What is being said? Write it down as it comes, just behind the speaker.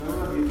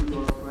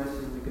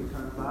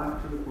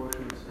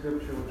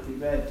scripture which we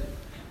read,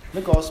 the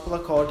Gospel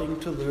according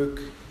to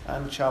Luke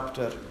and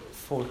chapter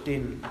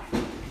 14.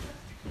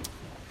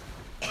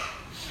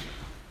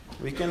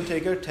 We can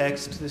take our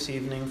text this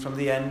evening from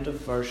the end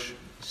of verse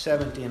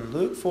 17.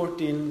 Luke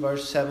 14,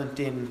 verse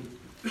 17.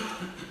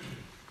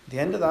 The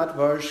end of that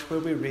verse where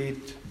we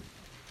read,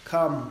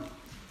 "Come,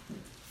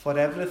 for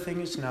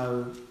everything is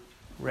now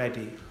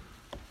ready."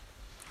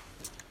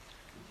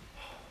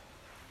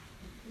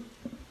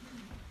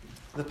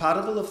 The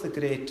parable of the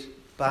great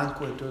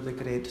banquet or the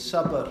great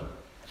supper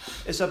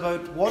is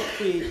about what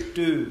we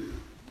do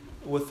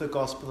with the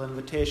gospel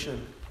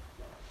invitation.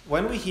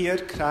 When we hear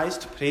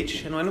Christ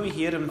preach and when we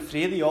hear him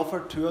freely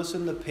offered to us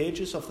in the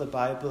pages of the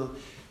Bible,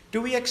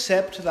 do we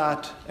accept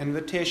that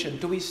invitation?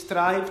 Do we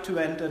strive to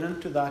enter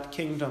into that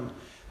kingdom?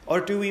 Or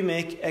do we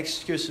make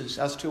excuses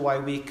as to why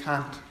we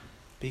can't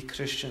be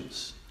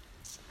Christians?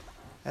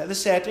 The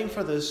setting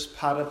for this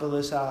parable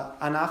is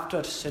an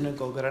after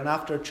synagogue or an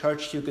after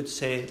church, you could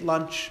say,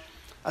 lunch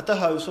at the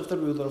house of the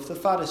ruler of the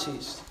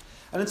Pharisees.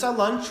 And it's a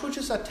lunch which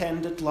is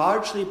attended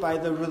largely by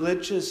the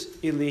religious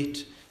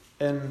elite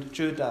in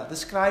Judah. The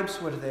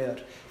scribes were there.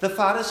 The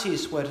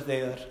Pharisees were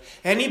there.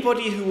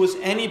 Anybody who was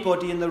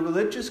anybody in the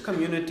religious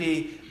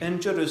community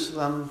in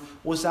Jerusalem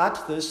was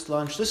at this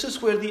lunch. This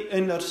is where the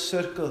inner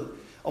circle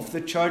of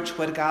the church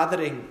were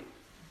gathering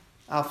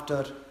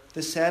after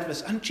the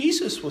service. And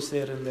Jesus was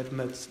there in their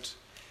midst.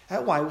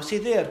 Why was he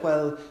there?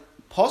 Well,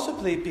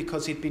 possibly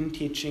because he'd been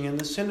teaching in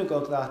the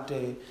synagogue that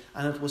day,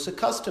 and it was a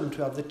custom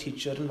to have the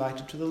teacher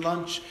invited to the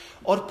lunch.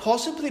 Or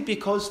possibly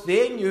because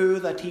they knew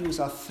that he was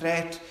a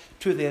threat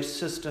to their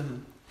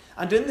system.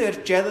 And in their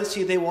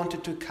jealousy, they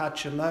wanted to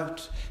catch him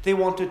out. They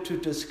wanted to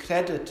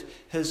discredit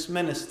his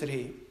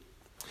ministry.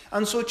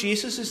 And so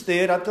Jesus is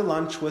there at the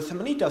lunch with them,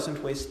 and he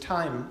doesn't waste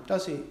time,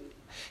 does he?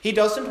 He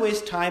doesn't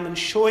waste time in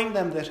showing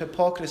them their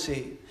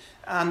hypocrisy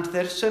and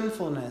their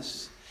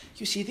sinfulness.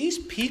 You see, these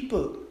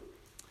people,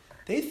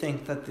 they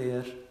think that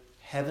they're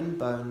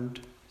heaven-bound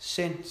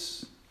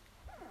saints.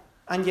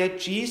 And yet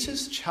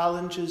Jesus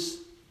challenges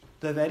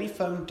the very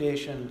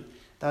foundation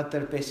that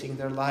they're basing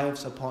their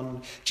lives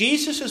upon.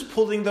 Jesus is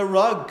pulling the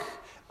rug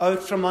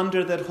out from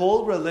under their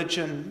whole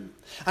religion.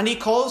 And he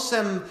calls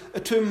them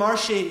to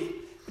mercy,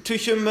 to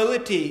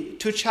humility,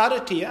 to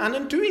charity. And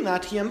in doing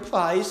that, he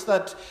implies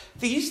that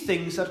these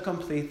things are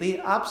completely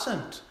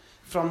absent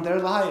from their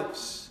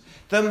lives.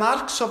 The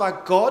marks of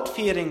a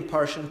God-fearing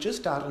person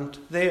just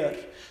aren't there.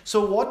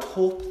 So what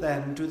hope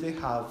then do they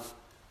have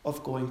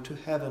of going to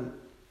heaven?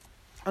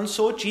 And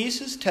so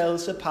Jesus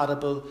tells a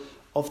parable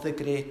of the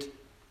great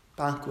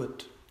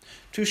banquet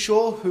to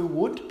show who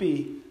would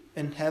be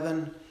in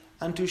heaven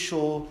and to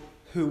show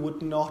who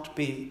would not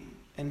be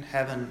in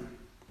heaven.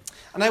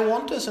 And I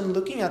want us, in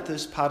looking at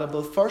this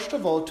parable, first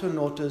of all to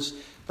notice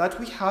that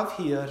we have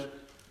here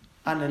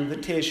an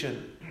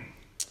invitation.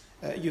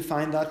 You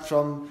find that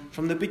from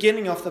the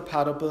beginning of the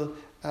parable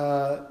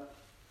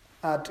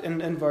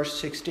in verse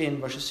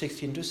 16, verses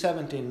 16 to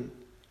 17.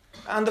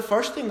 And the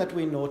first thing that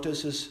we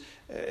notice is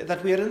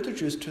that we are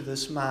introduced to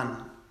this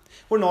man.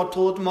 We're not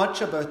told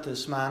much about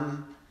this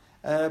man,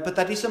 but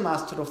that he's a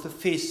master of the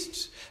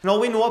feast. And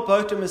all we know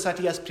about him is that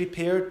he has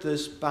prepared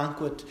this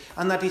banquet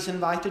and that he's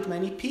invited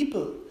many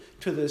people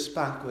to this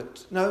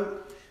banquet. Now,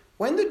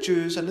 when the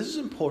Jews, and this is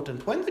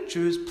important, when the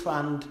Jews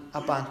planned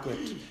a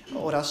banquet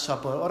or a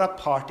supper or a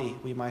party,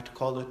 we might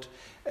call it,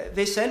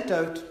 they sent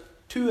out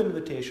two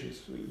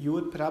invitations. You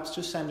would perhaps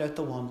just send out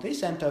the one. They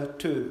sent out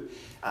two.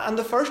 And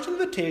the first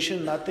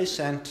invitation that they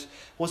sent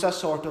was a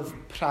sort of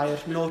prior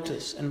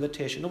notice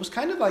invitation. It was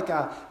kind of like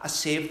a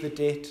save the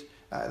date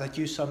that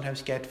you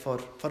sometimes get for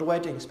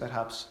weddings,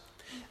 perhaps.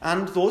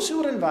 And those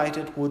who were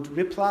invited would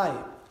reply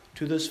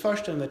to this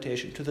first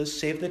invitation, to this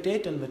save the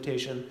date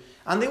invitation,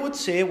 and they would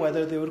say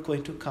whether they were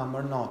going to come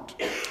or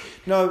not.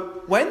 Now,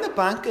 when the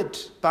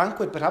banquet,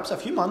 perhaps a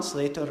few months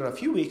later or a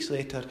few weeks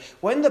later,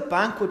 when the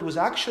banquet was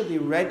actually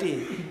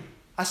ready,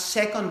 a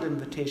second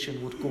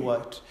invitation would go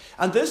out.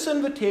 And this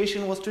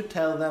invitation was to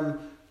tell them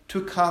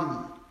to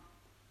come.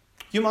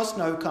 You must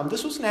now come.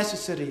 This was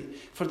necessary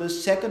for the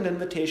second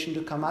invitation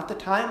to come at the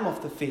time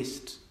of the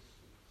feast.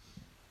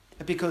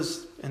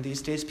 Because in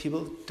these days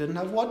people didn't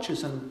have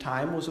watches and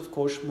time was of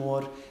course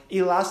more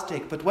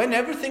elastic. But when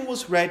everything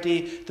was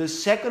ready, the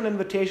second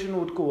invitation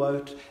would go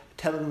out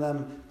telling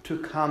them to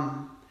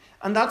come.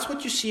 And that's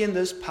what you see in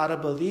this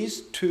parable,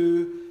 these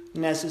two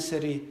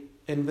necessary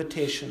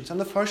invitations. And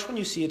the first one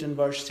you see it in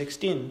verse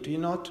 16, do you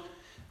not?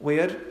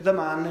 Where the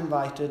man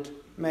invited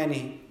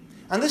many.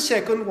 And the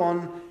second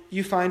one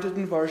you find it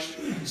in verse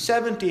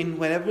 17,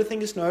 when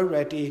everything is now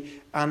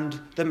ready and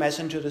the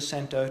messenger is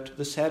sent out,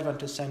 the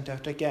servant is sent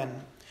out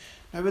again.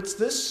 Now it's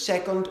this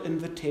second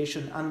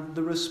invitation and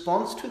the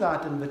response to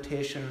that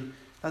invitation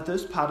that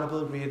this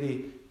parable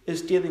really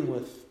is dealing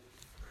with.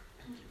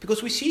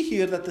 Because we see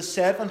here that the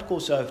servant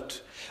goes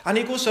out, and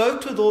he goes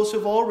out to those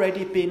who've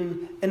already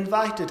been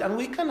invited, and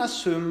we can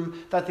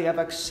assume that they have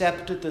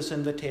accepted this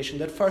invitation,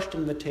 their first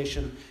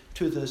invitation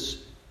to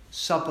this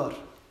supper.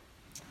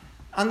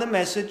 And the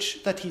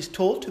message that he's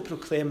told to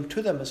proclaim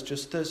to them is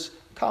just this: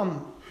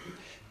 come.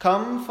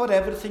 Come, for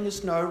everything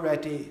is now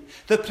ready.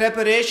 The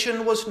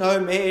preparation was now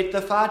made.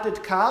 The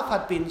fatted calf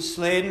had been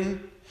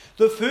slain.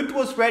 The food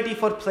was ready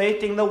for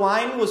plating. The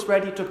wine was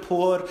ready to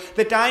pour.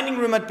 The dining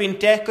room had been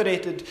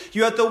decorated.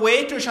 You had the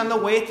waiters and the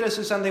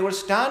waitresses, and they were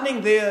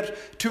standing there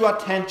to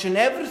attention.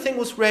 Everything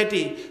was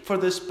ready for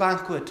this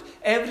banquet.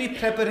 Every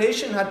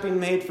preparation had been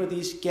made for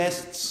these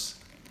guests.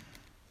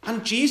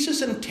 And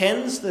Jesus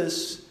intends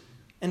this,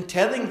 in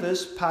telling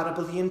this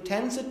parable, he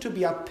intends it to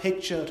be a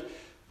picture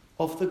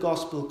of the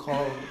gospel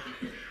call.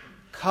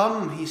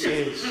 Come, he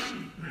says,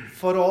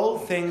 for all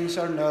things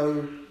are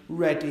now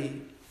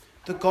ready.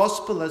 The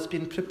gospel has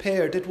been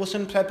prepared. It was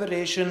in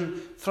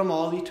preparation from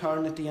all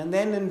eternity. And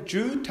then in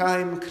due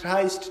time,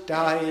 Christ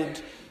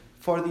died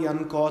for the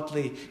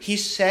ungodly. He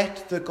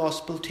set the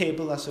gospel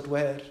table, as it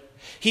were.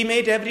 He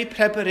made every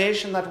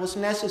preparation that was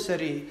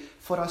necessary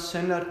for a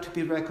sinner to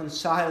be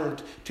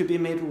reconciled, to be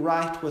made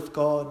right with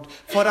God,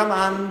 for a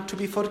man to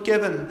be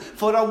forgiven,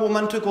 for a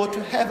woman to go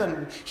to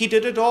heaven. He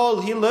did it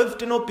all. He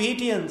lived in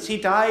obedience. He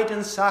died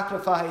in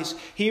sacrifice.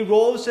 He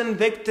rose in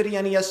victory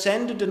and he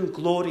ascended in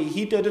glory.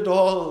 He did it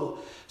all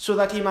so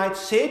that he might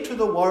say to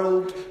the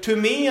world, to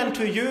me and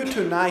to you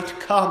tonight,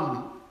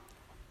 come,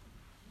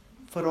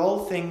 for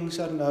all things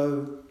are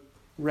now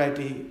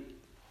ready.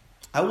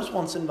 I was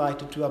once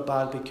invited to a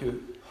barbecue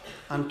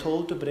and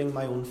told to bring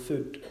my own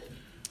food.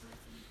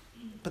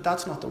 But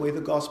that's not the way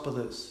the gospel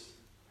is.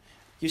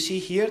 You see,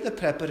 here the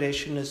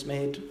preparation is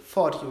made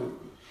for you.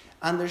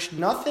 And there's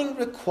nothing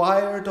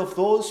required of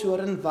those who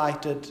are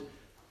invited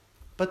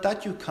but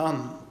that you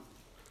come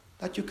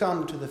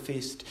to the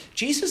feast.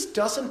 Jesus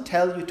doesn't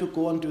tell you to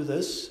go and do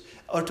this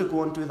or to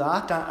go and do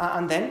that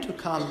and then to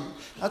come.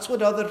 That's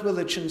what other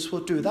religions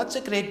will do. That's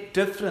a great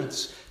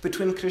difference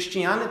between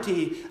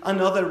Christianity and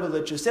other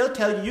religions. They'll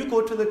tell you, you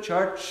go to the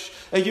church,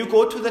 you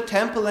go to the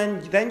temple,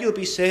 and then you'll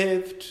be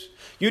saved.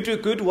 You do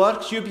good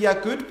works, you be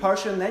a good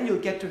person, then you'll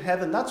get to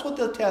heaven. That's what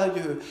they'll tell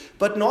you,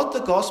 but not the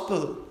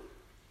gospel.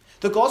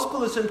 The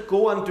gospel isn't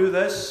go and do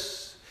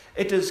this.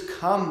 It is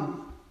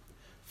come,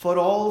 for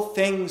all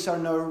things are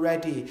now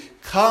ready.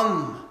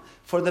 Come,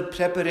 for the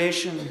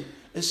preparation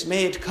is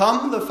made.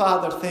 Come, the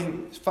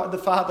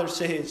Father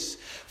says,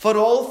 for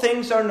all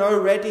things are now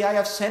ready. I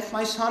have sent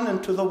my Son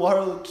into the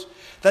world,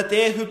 that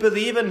they who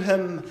believe in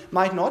him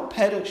might not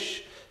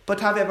perish,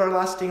 but have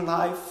everlasting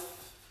life.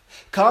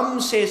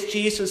 Come, says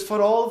Jesus,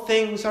 for all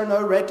things are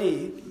now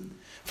ready.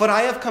 For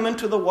I have come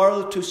into the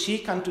world to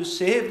seek and to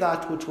save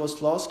that which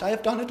was lost. I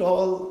have done it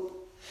all.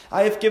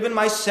 I have given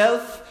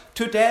myself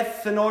to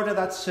death in order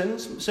that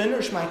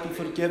sinners might be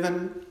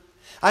forgiven.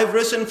 I have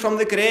risen from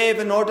the grave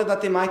in order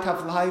that they might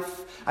have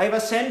life. I have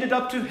ascended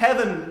up to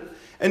heaven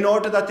in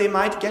order that they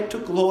might get to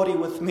glory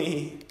with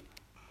me.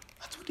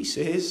 That's what he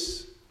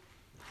says.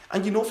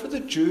 And you know, for the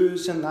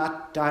Jews in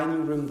that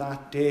dining room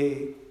that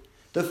day,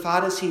 the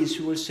Pharisees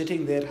who were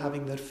sitting there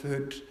having their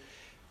food,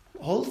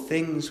 all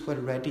things were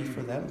ready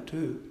for them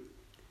too.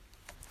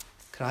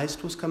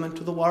 Christ was coming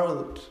to the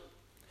world.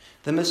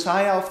 The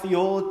Messiah of the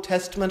Old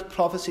Testament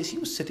prophecies, he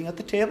was sitting at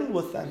the table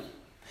with them.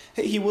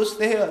 He was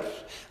there.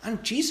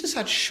 And Jesus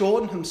had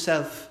shown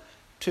himself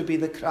to be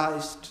the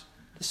Christ,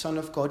 the Son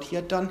of God. He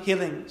had done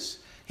healings.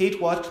 He'd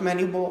worked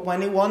many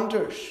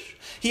wonders.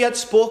 He had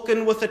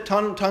spoken with the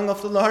tongue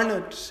of the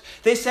learned.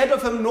 They said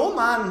of him, no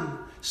man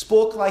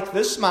spoke like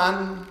this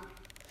man.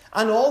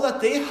 And all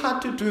that they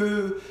had to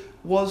do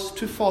was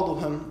to follow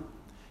him,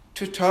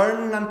 to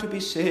turn and to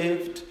be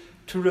saved,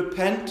 to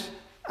repent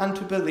and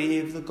to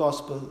believe the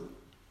gospel.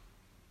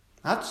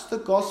 That's the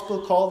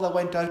gospel call that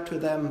went out to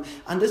them.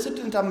 And isn't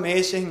it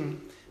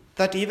amazing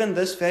that even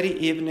this very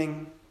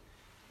evening,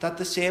 that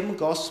the same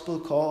gospel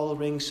call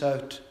rings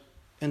out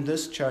in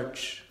this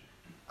church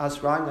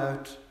as rang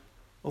out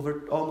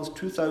over almost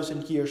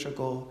 2,000 years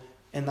ago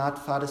in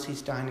that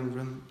Pharisee's dining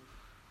room?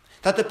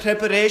 That the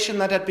preparation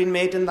that had been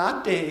made in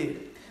that day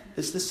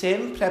is the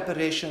same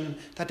preparation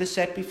that is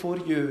set before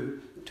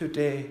you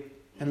today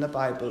in the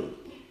Bible.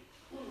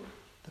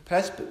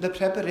 The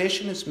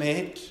preparation is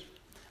made,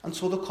 and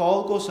so the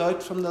call goes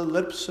out from the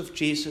lips of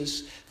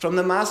Jesus, from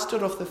the master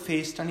of the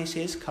feast, and he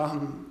says,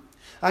 come.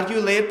 Are you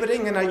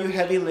labouring and are you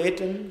heavy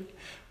laden?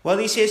 Well,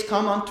 he says,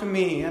 come unto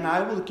me, and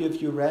I will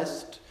give you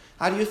rest.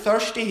 Are you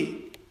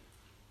thirsty?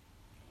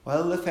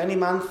 Well, if any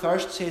man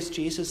thirst, says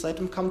Jesus, let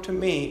him come to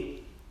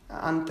me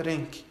and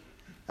drink.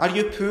 Are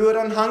you poor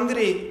and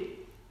hungry?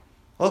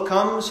 Well,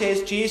 come,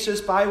 says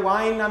Jesus, buy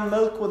wine and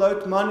milk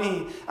without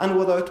money and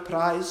without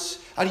price.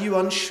 Are you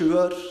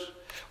unsure?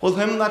 Well,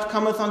 him that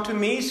cometh unto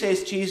me,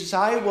 says Jesus,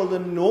 I will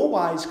in no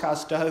wise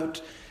cast out.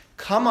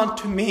 Come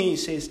unto me,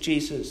 says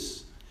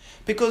Jesus.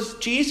 Because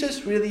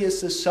Jesus really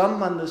is the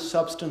sum and the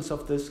substance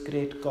of this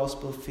great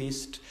gospel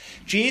feast.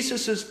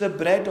 Jesus is the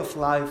bread of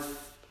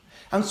life.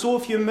 And so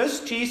if you miss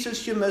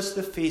Jesus, you miss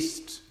the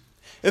feast.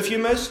 If you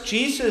miss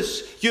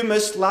Jesus, you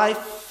miss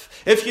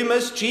life. If you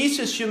miss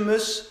Jesus, you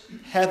miss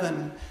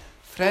heaven.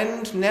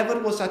 Friend, never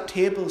was a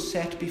table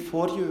set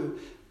before you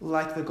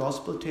like the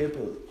gospel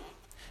table.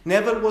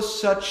 Never was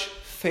such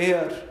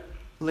fare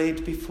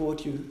laid before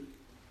you.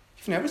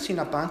 You've never seen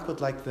a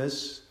banquet like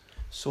this.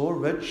 so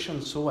rich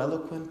and so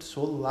eloquent,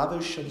 so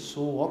lavish and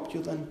so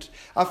opulent,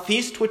 a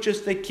feast which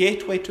is the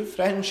gateway to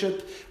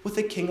friendship with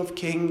the King of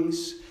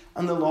Kings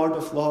and the Lord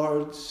of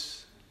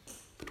Lords.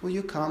 But will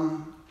you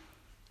come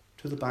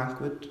to the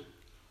banquet?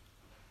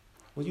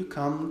 Will you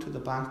come to the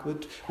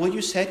banquet? Will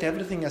you set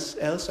everything else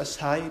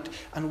aside,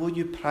 and will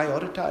you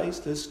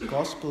prioritize this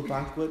gospel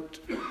banquet?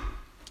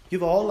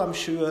 You've all, I'm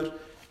sure,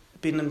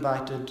 been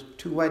invited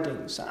to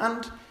weddings,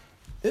 and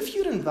if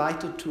you're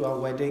invited to a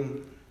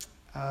wedding,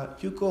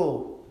 you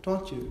go,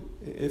 don't you?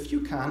 If you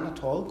can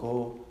at all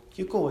go,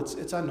 you go.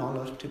 It's an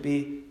honour to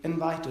be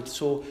invited.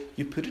 So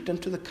you put it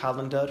into the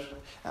calendar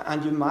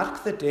and you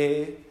mark the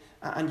day,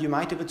 and you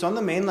might, if it's on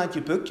the mainland,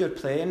 you book your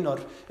plane, or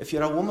if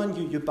you're a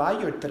woman, you buy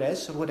your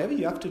dress or whatever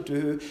you have to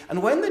do.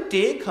 And when the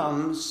day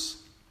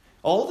comes,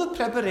 all the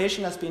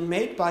preparation has been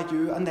made by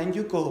you, and then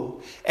you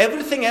go.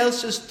 Everything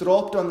else is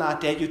dropped on that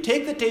day. You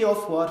take the day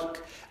off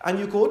work and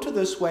you go to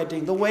this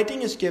wedding. The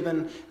wedding is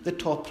given the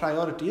top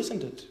priority,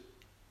 isn't it?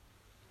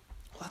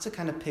 That's the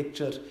kind of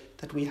picture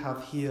that we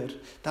have here.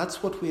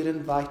 That's what we're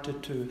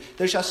invited to.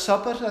 There's a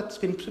supper that's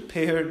been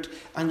prepared,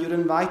 and you're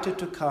invited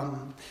to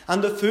come.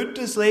 And the food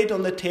is laid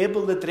on the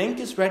table, the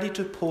drink is ready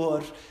to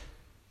pour.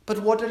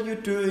 But what are you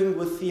doing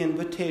with the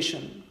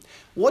invitation?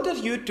 What are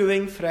you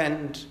doing,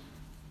 friend,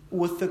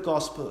 with the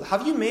gospel?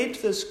 Have you made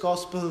this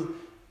gospel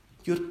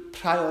your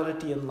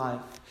priority in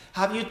life?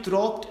 Have you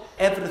dropped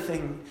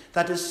everything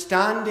that is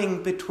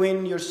standing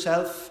between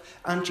yourself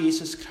and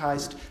Jesus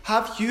Christ?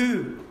 Have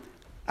you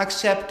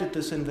accepted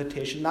this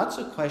invitation? That's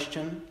a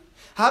question.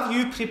 Have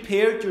you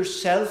prepared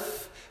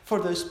yourself for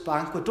this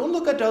banquet? Don't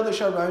look at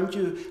others around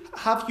you.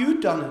 Have you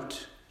done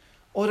it?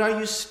 Or are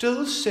you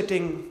still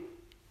sitting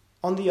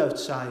on the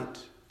outside?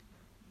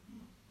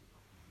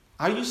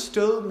 Are you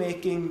still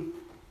making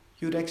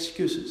your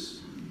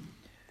excuses?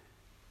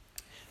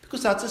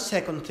 Because that's the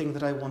second thing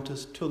that I want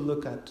us to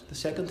look at. The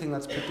second thing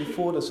that's put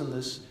before us in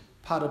this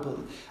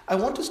parable. I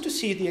want us to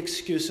see the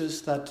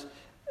excuses that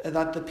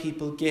the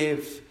people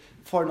gave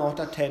for not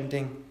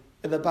attending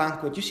the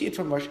banquet. You see it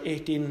from verse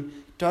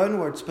 18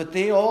 downwards, but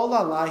they all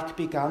alike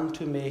began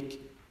to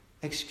make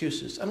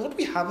excuses. And what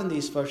we have in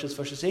these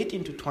verses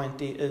 18 to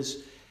 20,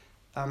 is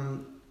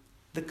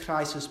the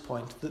crisis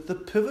point, the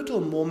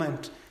pivotal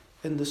moment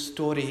in the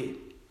story.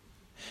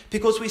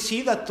 Because we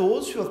see that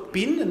those who have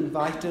been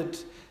invited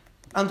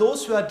and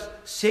those who had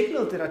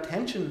signalled their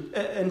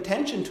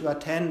intention to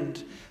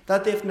attend,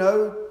 that they've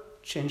now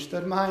changed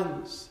their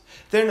minds.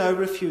 They're now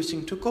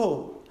refusing to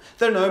go.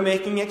 They're now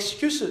making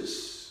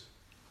excuses.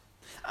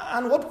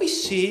 And what we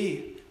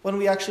see when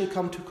we actually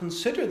come to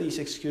consider these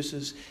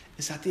excuses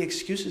is that the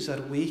excuses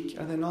are weak,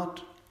 are they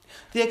not?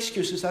 The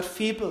excuses are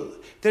feeble.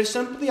 They're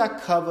simply a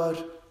cover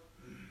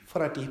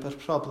for a deeper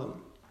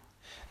problem.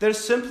 They're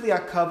simply a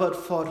cover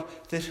for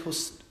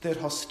their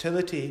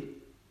hostility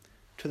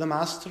to the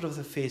master of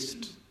the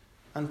feast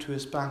and to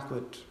his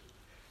banquet.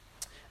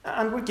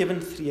 And we're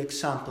given 3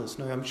 examples.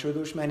 Now, I'm sure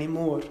there's many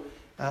more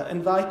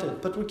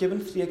invited, but we're given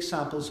 3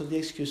 examples of the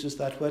excuses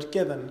that were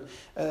given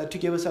to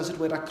give us, as it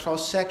were, a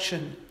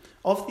cross-section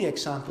of the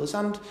examples.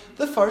 And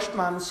the first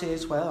man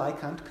says, well, I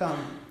can't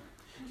come.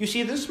 You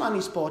see, this man,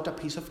 he's bought a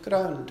piece of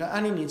ground,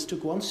 and he needs to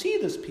go and see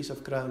this piece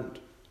of ground.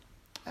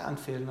 And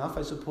fair enough,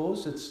 I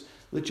suppose, it's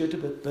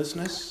legitimate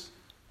business.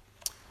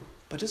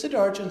 But is it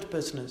urgent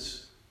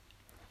business?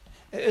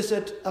 Is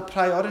it a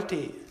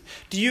priority?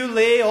 Do you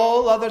lay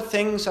all other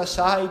things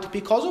aside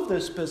because of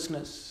this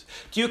business?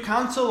 Do you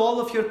cancel all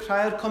of your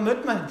prior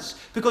commitments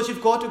because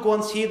you've got to go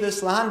and see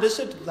this land? Is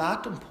it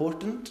that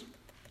important?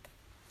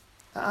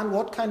 And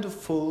what kind of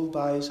fool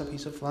buys a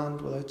piece of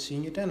land without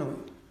seeing it anyway?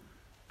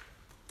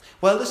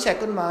 Well, the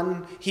second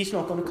man, he's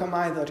not going to come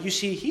either. You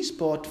see, he's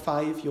bought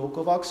 5 yoke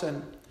of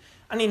oxen,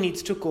 and he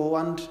needs to go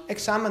and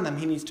examine them.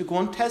 He needs to go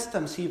and test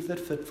them, see if they're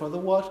fit for the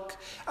work.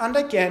 And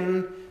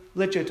again,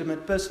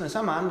 legitimate business.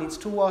 A man needs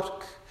to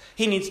work.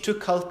 He needs to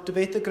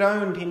cultivate the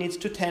ground. He needs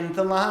to tend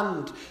the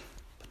land.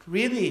 But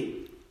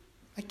really,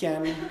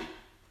 again,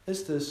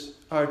 is this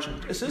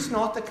urgent? Is this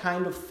not the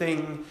kind of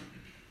thing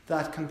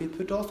that can be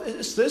put off?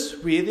 Is this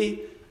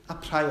really a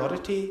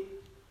priority,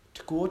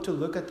 to go to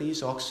look at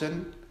these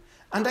oxen?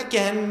 And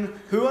again,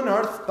 who on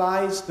earth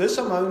buys this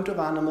amount of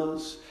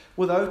animals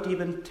without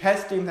even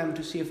testing them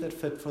to see if they're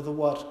fit for the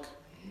work?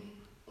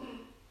 Well,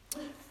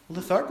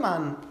 the third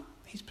man,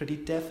 he's pretty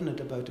definite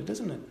about it,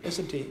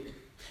 isn't he?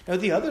 Now,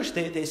 the others,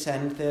 they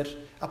send their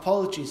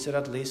apologies. They're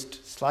at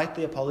least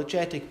slightly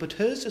apologetic. But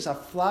his is a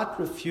flat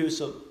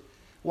refusal.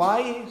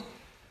 Why?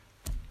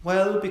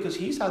 Well, because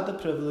he's had the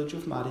privilege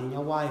of marrying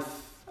a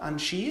wife. And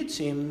she, it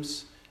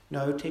seems,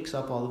 now takes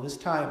up all of his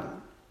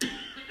time.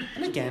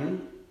 And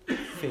again,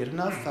 fair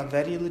enough, a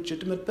very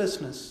legitimate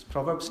business.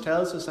 Proverbs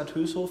tells us that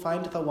whoso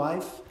findeth a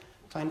wife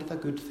findeth a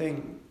good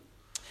thing.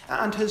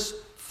 And his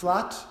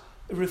flat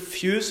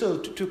refusal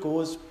to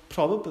go is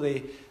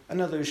probably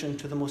an allusion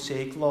to the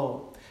Mosaic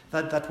law.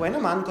 That when a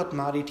man got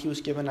married, he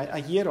was given a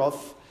year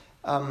off,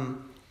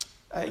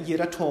 a year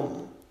at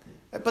home.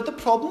 But the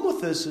problem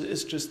with this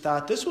is just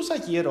that this was a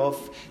year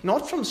off,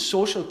 not from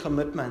social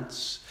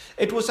commitments.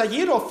 It was a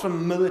year off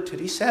from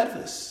military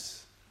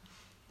service.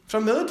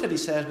 From military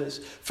service.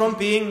 From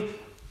being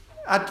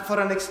for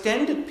an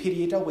extended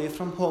period away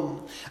from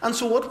home. And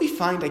so what we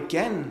find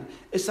again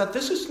is that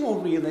this is no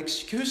real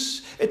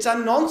excuse. It's a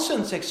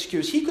nonsense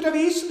excuse. He could have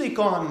easily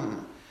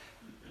gone,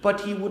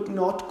 but he would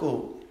not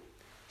go.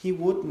 He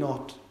would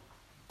not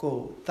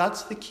go.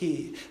 That's the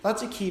key.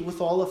 That's the key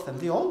with all of them.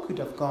 They all could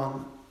have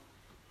gone,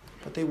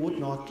 but they would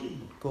not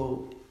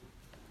go.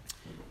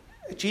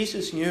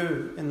 Jesus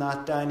knew in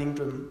that dining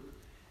room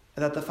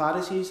that the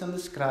Pharisees and the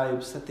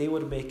scribes, that they were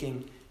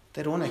making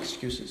their own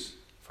excuses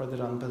for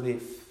their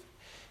unbelief.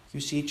 You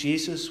see,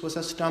 Jesus was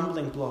a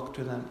stumbling block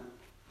to them.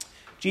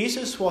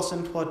 Jesus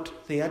wasn't what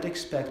they had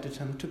expected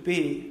him to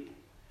be.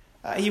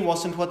 He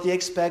wasn't what they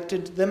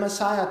expected the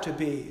Messiah to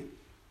be.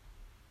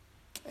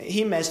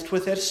 He messed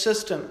with their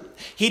system.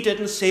 He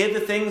didn't say the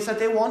things that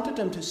they wanted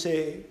him to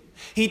say.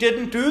 He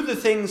didn't do the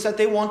things that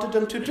they wanted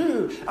him to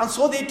do. And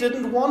so they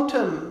didn't want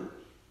him.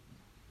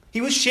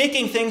 He was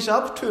shaking things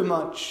up too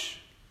much.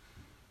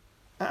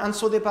 And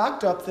so they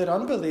backed up their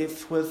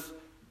unbelief with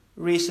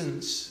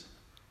reasons.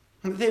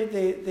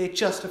 They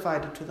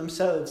justified it to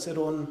themselves, their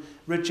own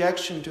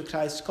rejection to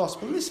Christ's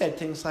gospel. And they said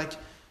things like,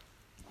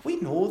 we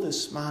know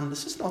this man.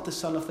 This is not the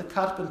son of the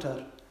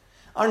carpenter.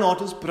 Are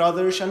not his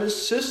brothers and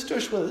his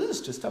sisters? Well, this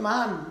is just a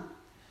man.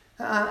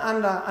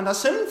 And a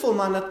sinful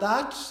man at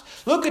that.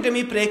 Look at him,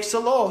 he breaks the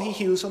law. He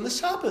heals on the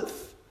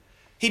Sabbath.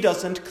 He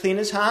doesn't clean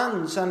his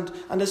hands and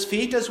his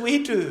feet as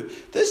we do.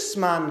 This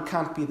man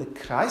can't be the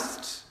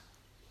Christ.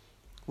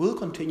 We'll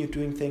continue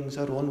doing things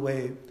our own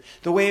way,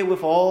 the way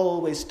we've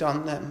always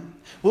done them.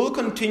 We'll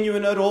continue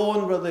in our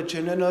own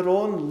religion, in our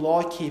own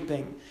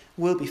law-keeping.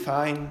 We'll be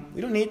fine.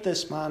 We don't need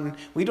this man.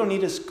 We don't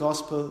need his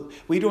gospel.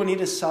 We don't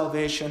need his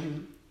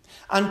salvation.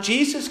 And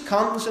Jesus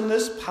comes in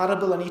this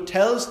parable and he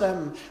tells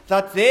them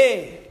that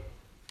they,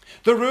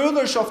 the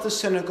rulers of the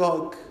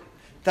synagogue,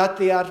 that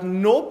they are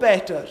no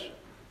better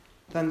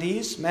than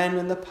these men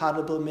in the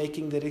parable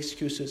making their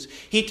excuses.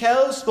 He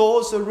tells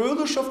those, the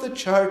rulers of the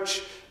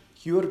church,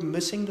 you're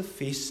missing the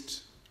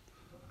feast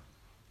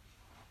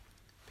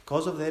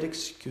because of their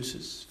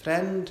excuses.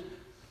 Friend,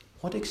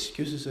 what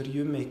excuses are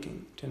you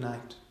making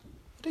tonight?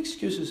 What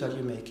excuses are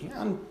you making?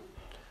 And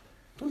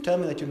don't tell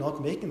me that you're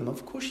not making them.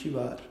 Of course you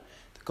are.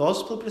 The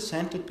gospel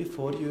presented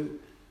before you.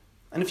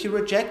 And if you're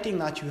rejecting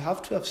that, you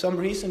have to have some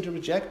reason to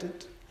reject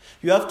it.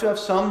 You have to have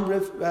some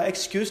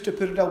excuse to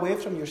put it away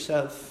from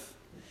yourself.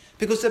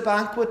 Because the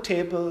banquet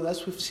table,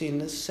 as we've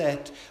seen, is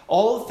set.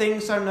 All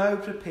things are now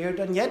prepared.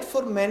 And yet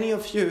for many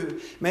of you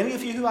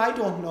who I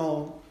don't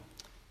know,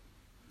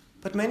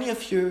 but many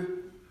of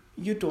you,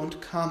 you don't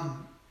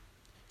come.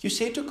 You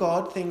say to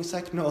God things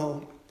like,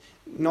 no,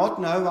 not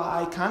now,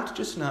 I can't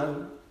just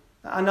now.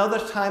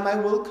 Another time I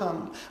will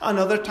come.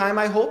 Another time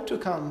I hope to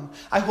come.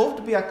 I hope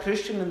to be a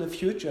Christian in the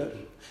future.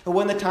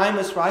 When the time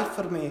is right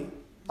for me,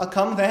 I'll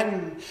come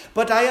then.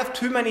 But I have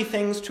too many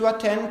things to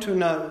attend to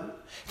now.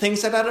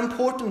 Things that are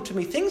important to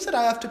me. Things that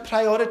I have to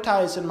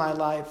prioritize in my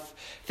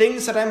life.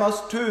 Things that I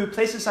must do.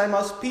 Places I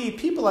must be.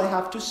 People I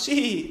have to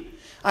see.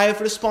 I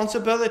have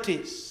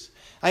responsibilities.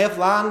 I have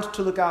land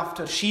to look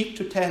after. Sheep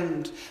to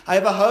tend. I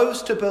have a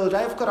house to build.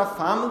 I have got a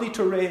family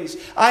to raise.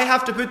 I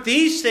have to put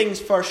these things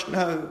first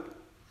now.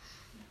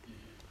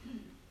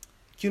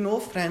 You know,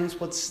 friends,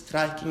 what's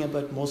striking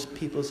about most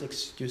people's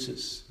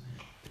excuses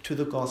to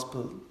the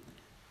gospel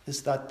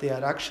is that they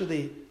are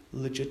actually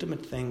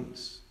legitimate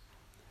things,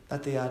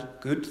 that they are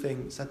good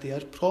things, that they are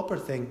proper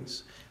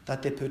things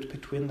that they put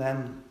between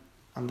them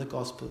and the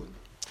gospel.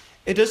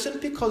 It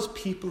isn't because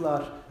people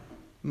are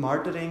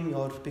murdering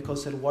or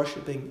because they're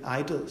worshipping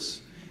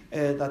idols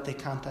that they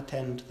can't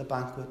attend the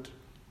banquet.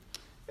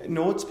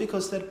 No, it's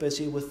because they're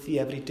busy with the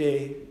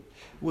everyday,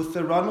 with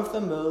the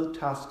run-of-the-mill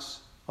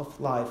tasks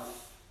of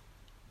life.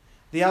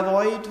 They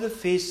avoid the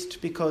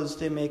feast because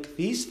they make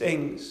these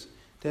things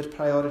their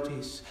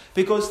priorities,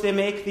 because they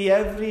make the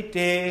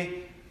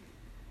everyday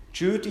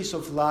duties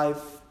of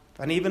life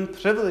and even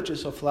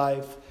privileges of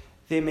life,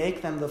 they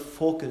make them the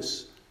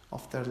focus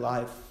of their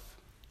life.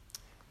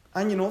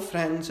 And you know,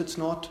 friends, it's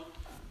not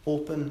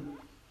open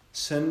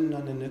sin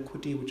and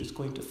iniquity which is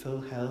going to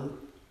fill hell.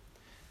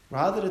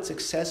 Rather, it's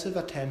excessive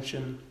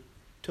attention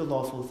to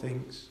lawful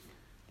things,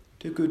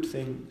 to good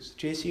things.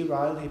 J.C.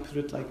 Ryle, he put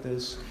it like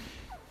this,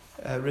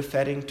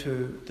 referring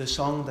to the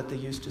song that they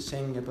used to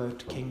sing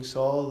about King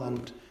Saul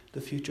and the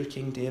future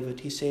King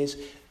David. He says,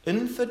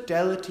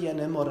 infidelity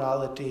and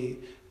immorality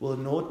will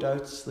no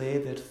doubt slay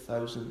their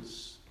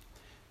thousands,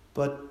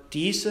 but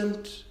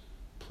decent,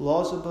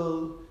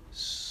 plausible,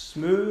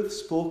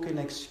 smooth-spoken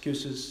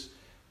excuses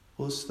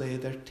will slay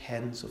their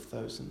tens of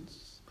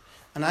thousands.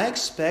 And I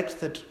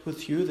expect that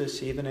with you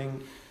this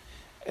evening,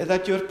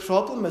 that your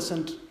problem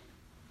isn't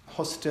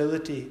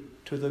hostility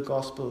to the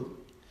gospel,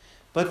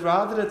 but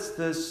rather it's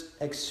this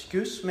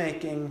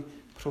excuse-making,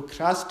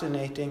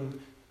 procrastinating,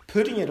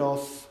 putting it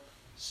off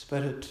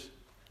spirit.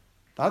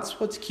 That's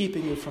what's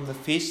keeping you from the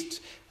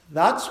feast.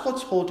 That's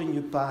what's holding you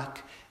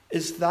back.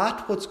 Is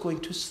that what's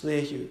going to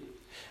slay you?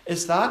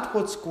 Is that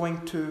what's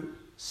going to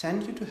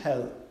send you to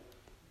hell?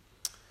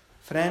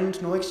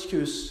 Friend, no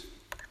excuse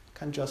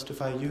can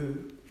justify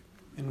you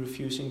in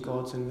refusing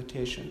God's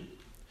invitation.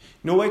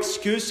 No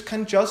excuse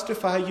can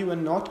justify you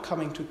in not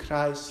coming to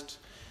Christ.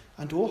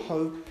 And oh,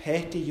 how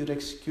petty your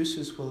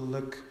excuses will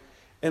look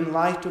in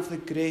light of the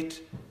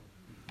great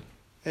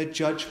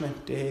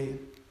judgment day.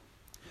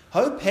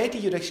 How petty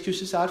your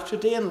excuses are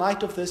today in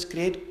light of this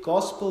great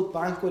gospel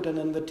banquet and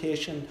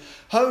invitation.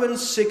 How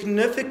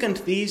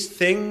insignificant these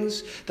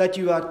things that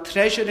you are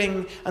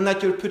treasuring and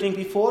that you're putting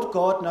before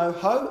God now,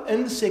 how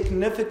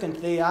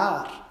insignificant they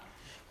are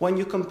when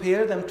you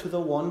compare them to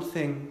the one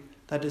thing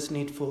that is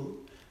needful.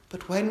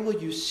 But when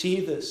will you see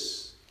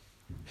this?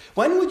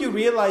 When will you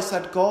realize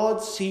that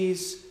God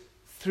sees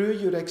through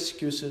your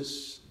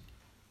excuses?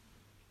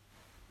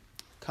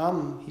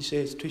 Come, he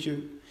says to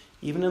you,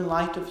 even in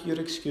light of your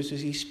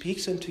excuses. He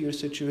speaks into your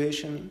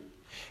situation.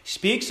 He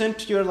speaks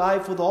into your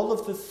life with all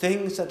of the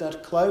things that are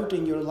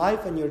clouding your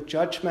life and your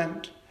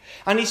judgment.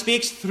 And he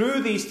speaks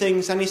through these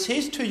things and he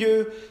says to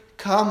you,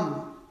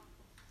 come.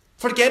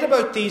 Forget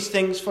about these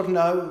things for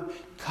now.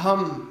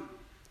 Come.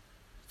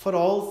 For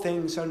all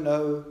things are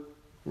now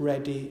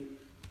ready.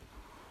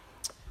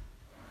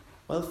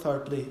 Well,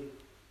 thirdly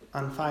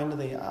and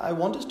finally, I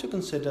want us to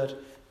consider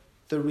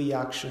the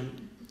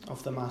reaction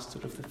of the master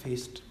of the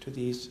feast to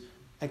these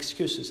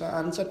excuses.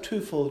 And it's a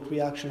twofold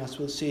reaction, as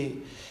we'll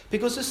see.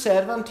 Because the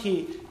servant,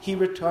 he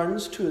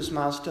returns to his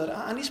master,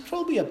 and he's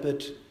probably a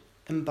bit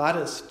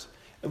embarrassed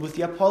with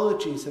the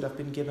apologies that have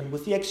been given,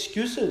 with the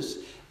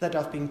excuses that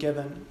have been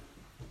given.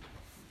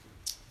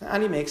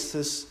 And he makes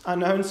this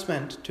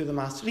announcement to the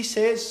master. He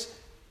says,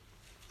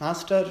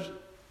 Master,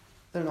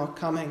 they're not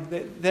coming.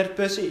 They're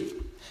busy.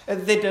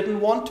 They didn't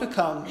want to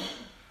come.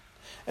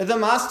 The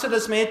master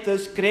has made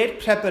this great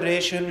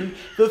preparation.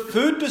 The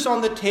food is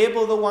on the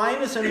table, the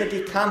wine is in the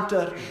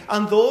decanter,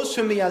 and those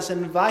whom he has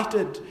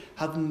invited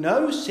have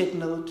now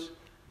signalled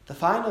the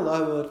final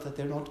hour that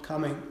they're not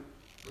coming,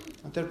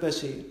 that they're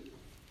busy.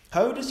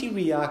 How does he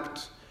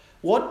react?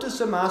 What does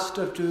the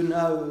master do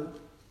now?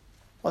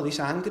 Well, he's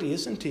angry,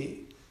 isn't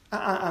he?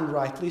 And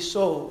rightly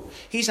so.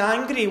 He's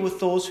angry with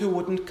those who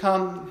wouldn't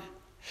come.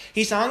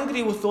 He's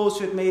angry with those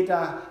who've made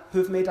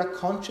a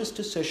conscious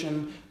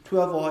decision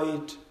to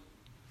avoid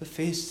the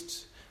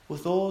feast,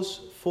 with those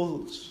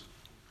fools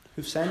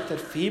who've sent their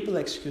feeble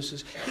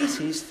excuses. He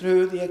sees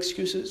through the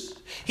excuses.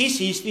 He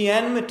sees the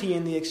enmity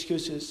in the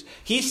excuses.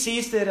 He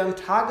sees their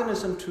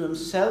antagonism to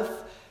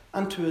himself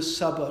and to his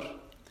supper.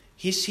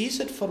 He sees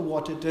it for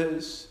what it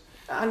is.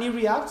 And he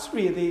reacts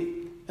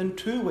really in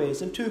two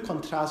ways, in two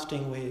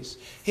contrasting ways.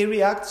 He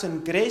reacts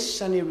in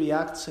grace and he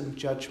reacts in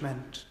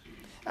judgment.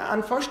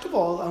 And first of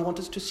all, I want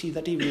us to see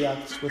that he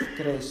reacts with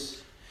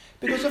grace.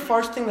 Because the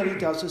first thing that he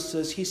does is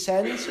this: he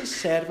sends his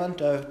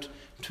servant out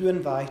to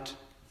invite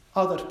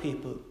other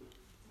people.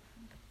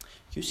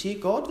 You see,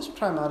 God is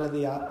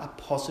primarily a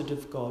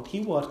positive God. He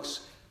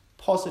works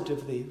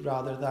positively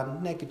rather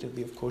than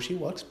negatively. Of course, he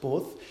works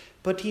both,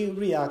 but he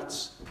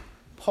reacts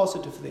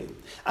positively.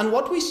 And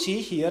what we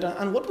see here,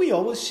 and what we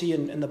always see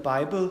in the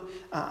Bible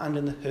and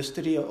in the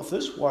history of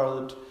this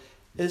world,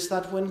 is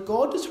that when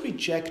God is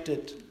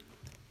rejected,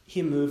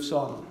 he moves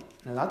on.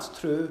 Now that's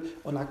true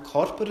on a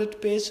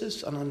corporate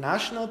basis, on a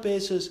national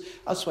basis,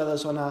 as well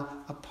as on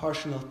a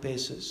personal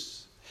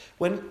basis.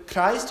 When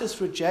Christ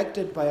is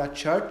rejected by a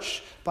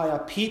church, by a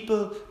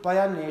people, by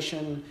a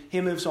nation,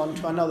 he moves on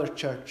to another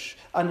church,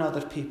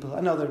 another people,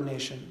 another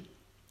nation.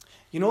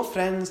 You know,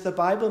 friends, the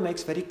Bible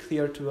makes very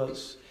clear to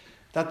us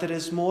that there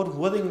is more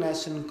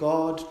willingness in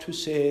God to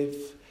save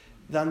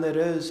than there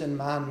is in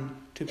man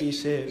to be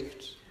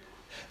saved.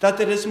 That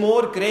there is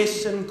more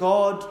grace in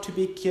God to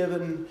be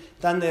given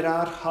than there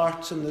are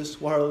hearts in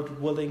this world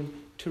willing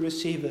to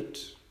receive it.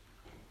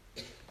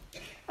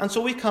 And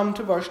so we come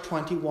to verse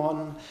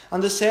 21.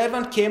 And the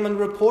servant came and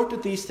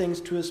reported these things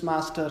to his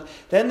master.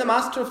 Then the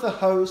master of the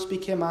house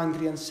became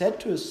angry and said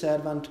to his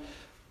servant,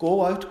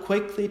 Go out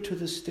quickly to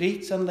the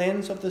streets and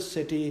lanes of the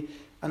city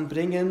and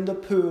bring in the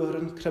poor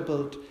and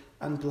crippled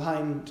and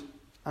blind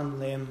and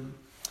lame.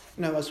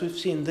 Now, as we've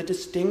seen, the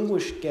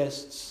distinguished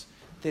guests,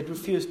 they'd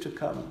refused to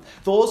come.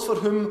 Those for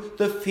whom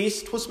the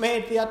feast was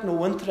made, they had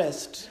no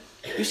interest.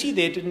 You see,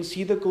 they didn't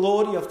see the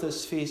glory of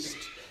this feast,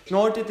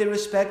 nor did they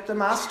respect the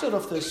master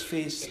of this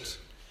feast.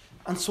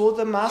 And so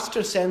the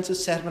master sends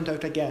his servant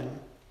out again.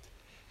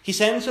 He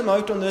sends him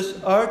out on this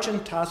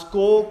urgent task.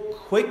 Go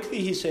quickly,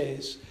 he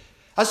says.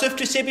 As if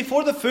to say,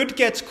 before the food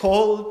gets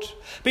cold,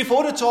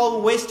 before it's all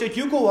wasted,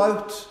 you go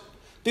out.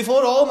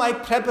 Before all my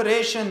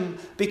preparation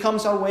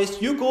becomes a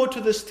waste, you go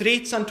to the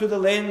streets and to the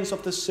lanes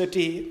of the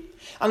city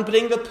and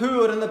bring the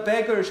poor and the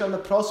beggars and the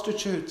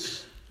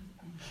prostitutes.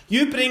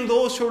 You bring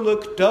those who are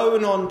looked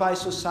down on by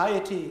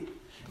society,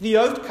 the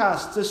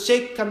outcasts, the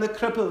sick and the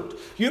crippled.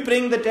 You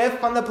bring the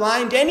deaf and the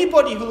blind,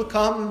 anybody who will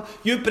come.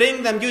 You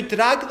bring them, you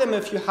drag them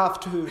if you have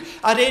to.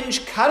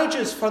 Arrange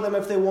carriages for them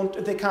if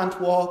they can't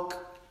walk.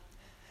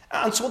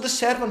 And so the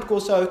servant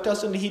goes out,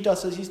 doesn't he? He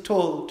does as he's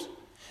told.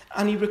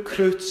 And he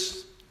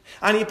recruits.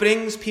 And he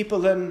brings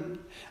people in.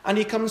 And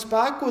he comes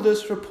back with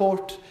this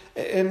report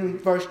in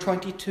verse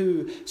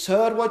 22.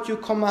 Sir, what you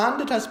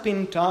commanded has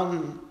been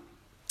done.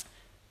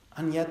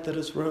 And yet there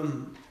is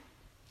room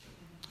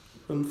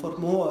for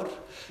more.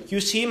 You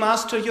see,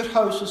 Master, your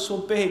house is so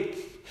big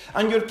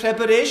and your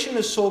preparation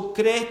is so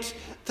great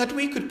that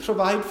we could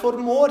provide for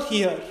more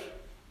here.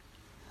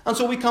 And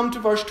so we come to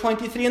verse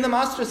 23, and the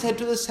master said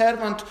to the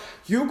servant,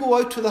 you go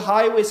out to the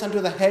highways and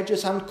to the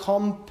hedges and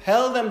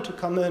compel them to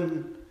come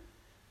in,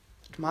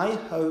 that my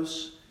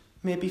house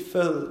may be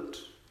filled.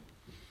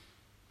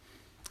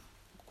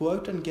 Go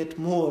out and get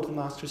more, the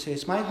master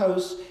says. My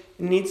house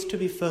needs to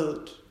be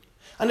filled.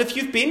 And if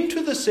you've been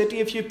to the city,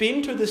 if you've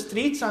been to the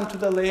streets and to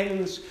the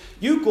lanes,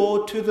 you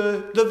go to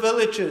the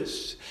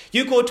villages.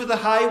 You go to the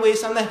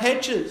highways and the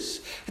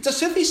hedges. It's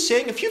as if he's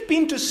saying, if you've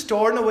been to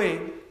Stornoway,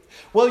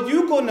 well,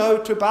 you go now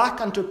to Back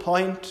and to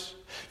Point.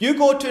 You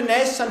go to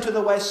Ness and to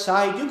the west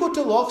side. You go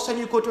to Lochs and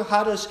you go to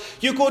Harris.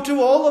 You go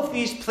to all of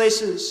these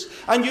places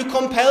and you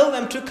compel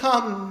them to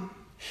come.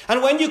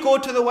 And when you go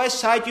to the west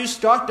side, you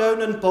start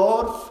down in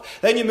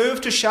Borth. Then you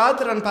move to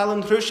Shadr and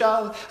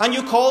Ballinrushal and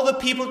you call the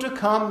people to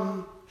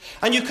come.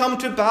 And you come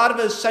to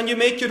Barvis and you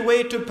make your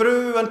way to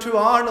Brew and to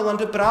Arnold and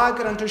to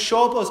Bragar and to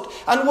Shawpost.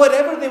 And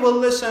wherever they will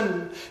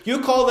listen, you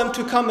call them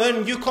to come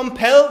in. You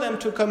compel them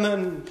to come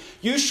in.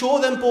 You show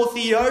them both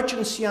the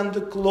urgency and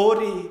the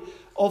glory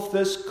of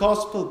this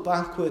gospel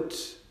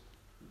banquet.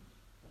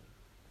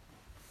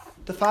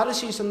 The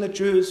Pharisees and the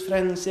Jews,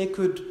 friends, they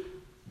could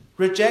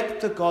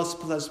reject the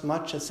gospel as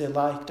much as they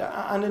liked.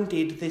 And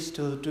indeed they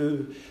still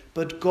do.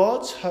 But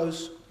God's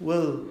house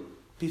will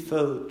be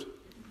filled.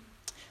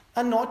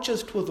 And not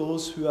just with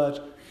those who are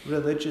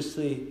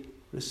religiously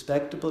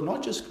respectable,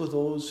 not just with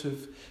those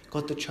who've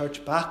got the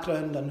church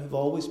background and who've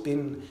always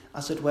been,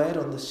 as it were,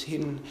 on the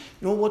scene.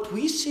 No, what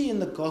we see in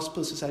the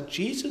Gospels is that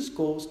Jesus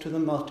goes to the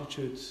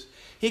multitudes.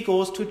 He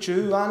goes to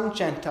Jew and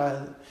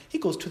Gentile. He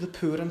goes to the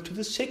poor and to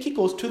the sick. He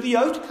goes to the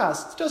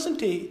outcasts,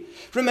 doesn't he?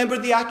 Remember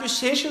the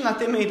accusation that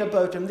they made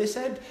about him. They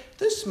said,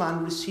 this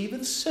man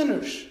receiveth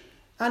sinners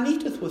and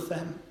eateth with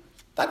them.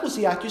 That was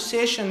the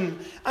accusation,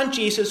 and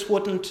Jesus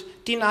wouldn't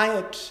deny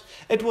it.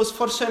 It was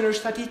for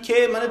sinners that he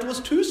came, and it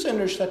was to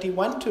sinners that he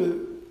went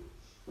to.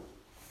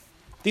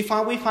 We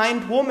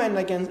find women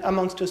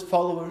amongst his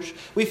followers.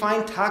 We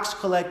find tax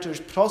collectors,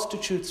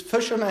 prostitutes,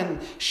 fishermen,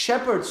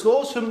 shepherds,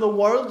 those whom the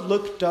world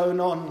looked down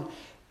on.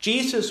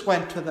 Jesus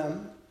went to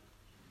them.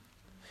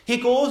 He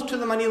goes to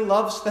them and he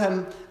loves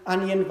them,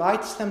 and he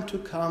invites them to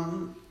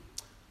come.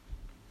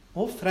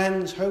 Oh,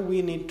 friends, how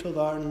we need to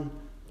learn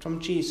from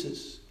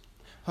Jesus.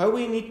 How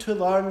we need to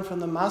learn from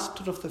the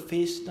master of the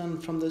feast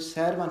and from the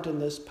servant in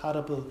this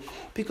parable.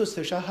 Because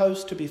there's a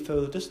house to be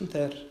filled, isn't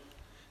there?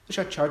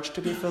 There's a church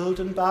to be filled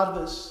in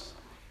Barvis.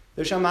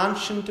 There's a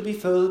mansion to be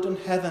filled in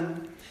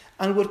heaven.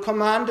 And we're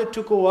commanded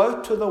to go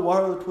out to the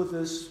world with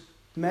this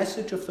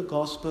message of the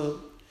gospel.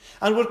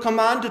 And we're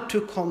commanded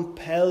to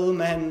compel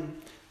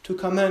men to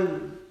come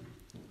in,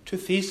 to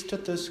feast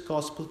at this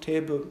gospel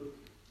table.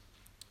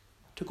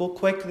 To go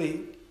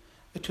quickly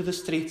to the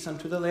streets and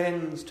to the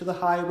lanes, to the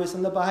highways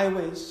and the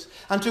byways,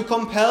 and to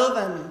compel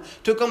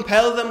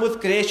them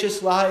with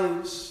gracious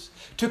lives,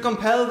 to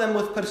compel them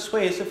with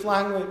persuasive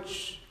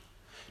language,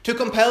 to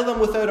compel them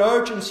with our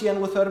urgency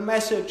and with our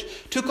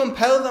message, to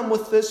compel them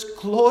with this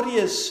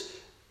glorious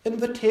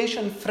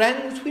invitation.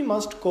 Friends, we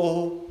must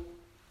go.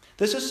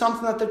 This is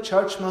something that the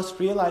church must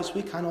realize.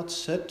 We cannot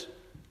sit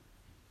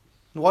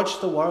and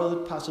watch the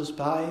world pass us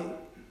by,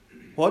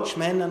 watch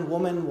men and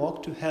women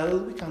walk to hell.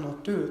 We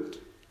cannot do it.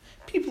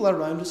 People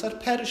around us are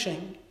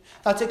perishing.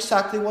 That's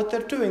exactly what they're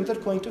doing. They're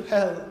going to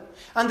hell.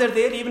 And they're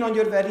there even on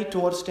your very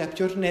doorstep,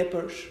 your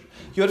neighbours,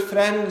 your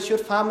friends, your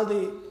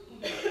family.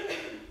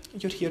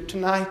 You're here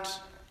tonight.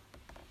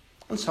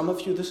 And some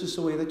of you, this is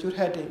the way that you're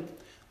heading.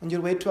 On your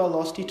way to a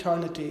lost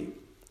eternity.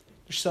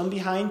 There's some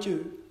behind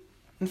you,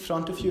 in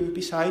front of you,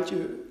 beside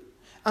you.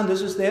 And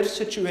this is their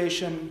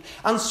situation.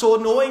 And so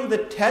knowing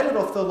the terror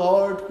of the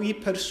Lord, we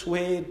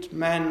persuade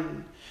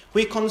men.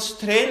 We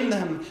constrain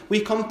them. We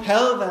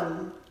compel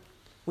them.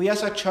 We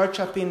as a church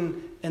have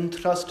been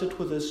entrusted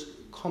with this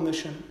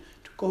commission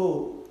to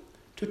go,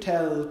 to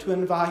tell, to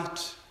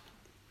invite.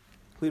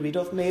 We read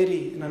of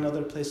Mary in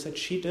another place that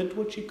she did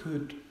what she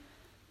could.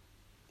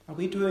 Are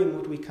we doing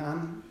what we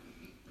can?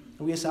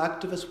 Are we as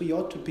active as we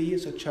ought to be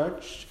as a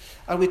church?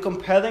 Are we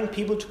compelling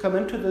people to come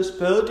into this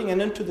building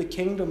and into the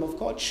kingdom of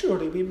God?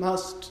 Surely we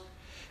must,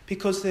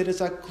 because there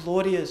is a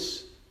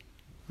glorious,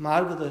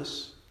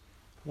 marvellous,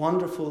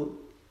 wonderful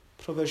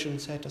provision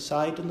set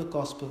aside in the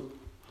gospel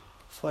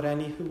for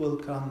any who will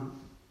come.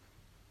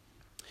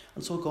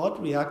 And so God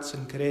reacts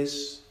in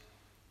grace.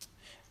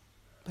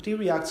 But he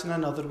reacts in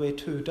another way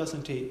too,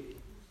 doesn't he?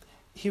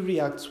 He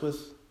reacts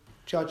with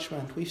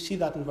judgment. We see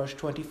that in verse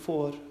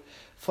 24.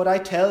 For I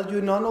tell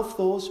you, none of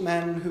those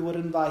men who were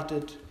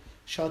invited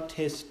shall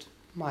taste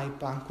my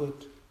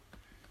banquet.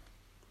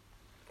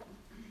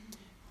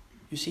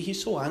 You see,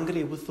 he's so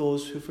angry with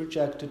those who've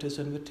rejected his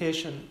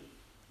invitation.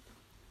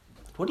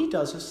 What he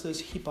does is this,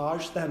 he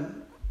bars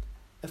them.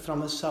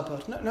 from his supper.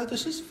 Now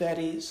this is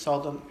very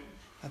solemn.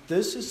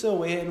 This is the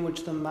way in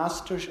which the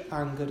master's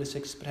anger is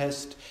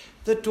expressed.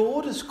 The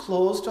door is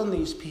closed on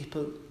these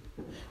people.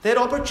 Their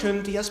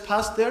opportunity has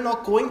passed. They're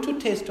not going to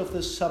taste of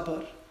this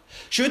supper.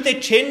 Should they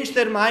change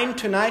their mind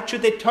tonight,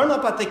 should they turn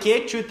up at the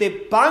gate, should they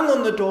bang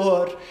on the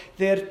door,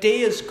 their day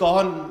is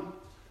gone.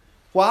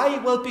 Why?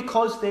 Well,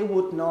 because they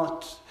would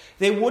not.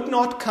 They would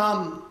not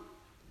come.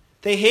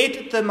 They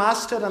hated the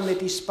master and they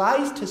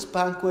despised his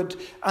banquet,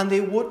 and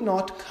they would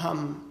not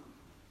come.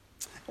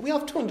 We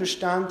have to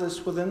understand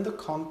this within the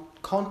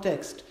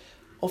context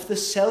of the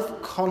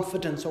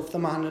self-confidence of the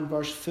man in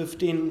verse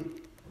 15.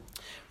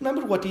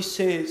 Remember what he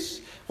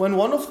says. When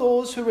one of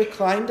those who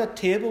reclined at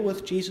table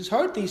with Jesus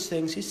heard these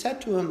things, he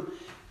said to him,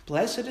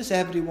 "Blessed is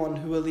everyone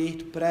who will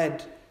eat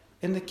bread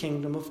in the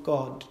kingdom of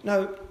God."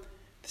 Now,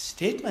 the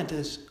statement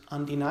is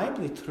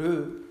undeniably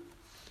true.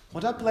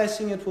 What a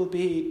blessing it will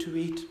be to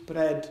eat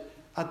bread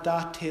at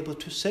that table,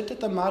 to sit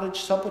at the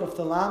marriage supper of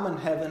the Lamb in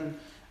heaven,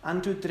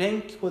 and to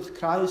drink with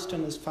Christ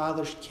in his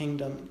Father's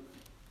kingdom.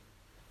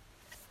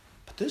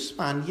 But this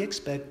man, he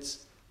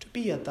expects to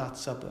be at that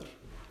supper.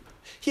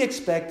 He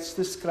expects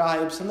the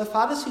scribes and the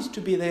Pharisees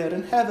to be there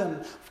in heaven.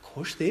 Of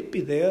course, they'd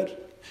be there.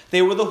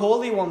 They were the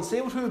holy ones.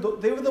 They were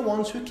the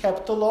ones who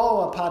kept the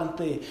law,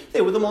 apparently.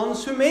 They were the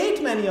ones who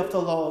made many of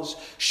the laws.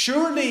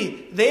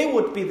 Surely they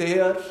would be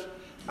there.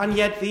 And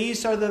yet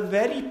these are the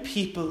very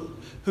people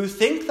who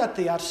think that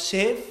they are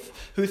safe,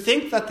 who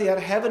think that they are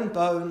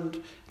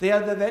heaven-bound. They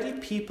are the very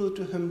people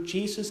to whom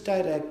Jesus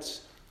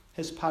directs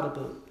his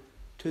parable,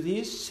 to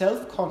these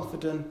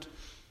self-confident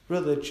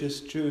religious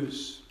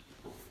Jews.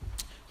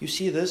 You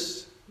see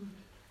this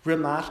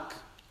remark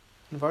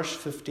in verse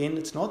 15.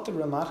 It's not the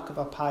remark of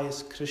a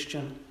pious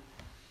Christian,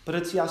 but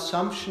it's the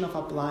assumption of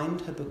a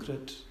blind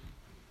hypocrite.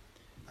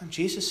 And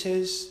Jesus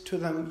says to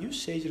them, you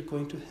say you're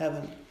going to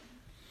heaven,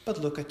 but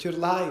look at your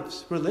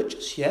lives.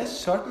 Religious, yes,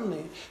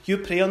 certainly. You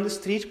pray on the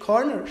street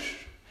corners.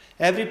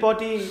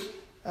 Everybody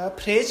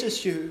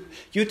praises you.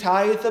 You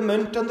tithe the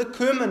mint and the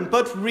cumin,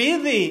 but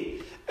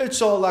really,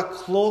 it's all a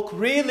cloak.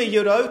 Really,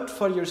 you're out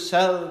for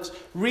yourselves.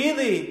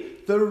 Really,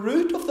 the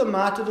root of the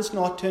matter is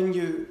not in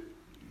you.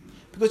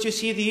 Because you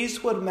see,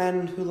 these were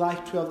men who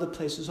liked to have the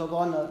places of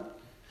honour.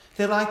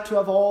 They liked to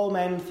have all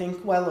men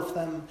think well of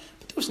them.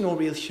 But there was no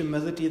real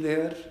humility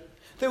there.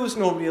 There was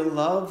no real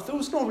love. There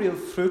was no real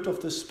fruit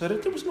of the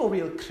Spirit. There was no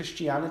real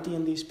Christianity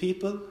in these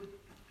people.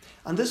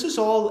 And this is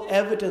all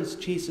evidence,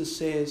 Jesus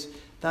says,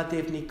 that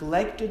they've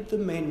neglected the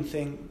main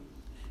thing,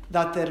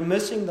 that they're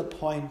missing the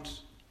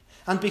point.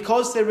 And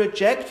because they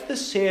reject the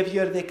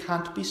Saviour, they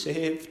can't be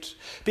saved.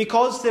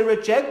 Because they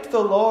reject the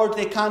Lord,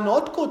 they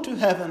cannot go to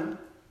heaven.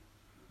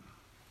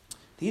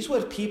 These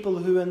were people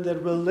who in their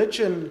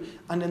religion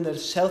and in their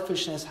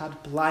selfishness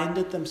had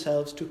blinded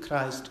themselves to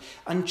Christ.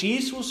 And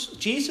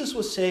Jesus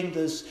was saying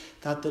this,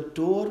 that the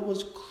door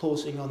was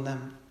closing on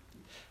them.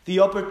 The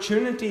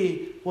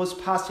opportunity was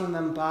passing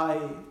them by.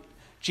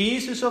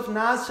 Jesus of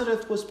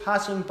Nazareth was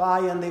passing by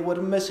and they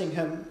were missing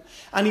him.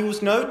 And he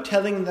was now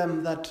telling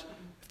them that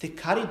if they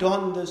carried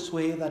on this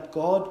way, that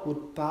God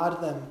would bar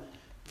them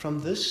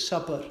from this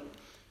supper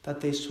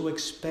that they so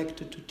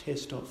expected to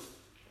taste of.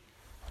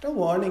 What a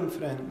warning,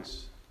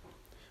 friends.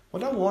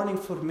 What a warning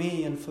for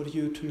me and for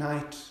you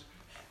tonight.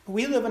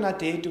 We live in a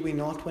day, do we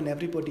not, when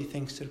everybody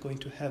thinks they're going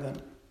to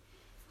heaven.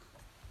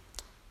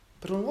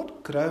 But on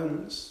what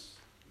grounds?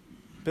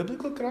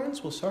 Biblical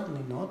grounds? Well,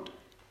 certainly not.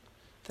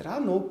 There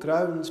are no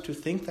grounds to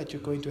think that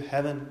you're going to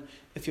heaven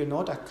if you're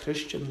not a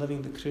Christian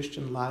living the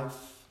Christian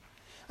life.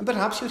 And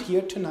perhaps you're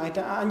here tonight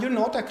and you're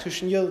not a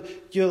Christian,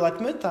 you'll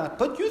admit that.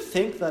 But you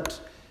think that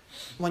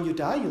when you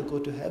die you'll go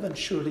to heaven.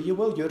 Surely you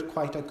will. You're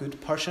quite a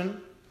good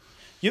person.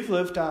 You've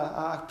lived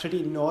a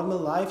pretty normal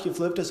life.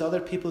 You've lived as other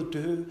people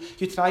do.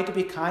 You try to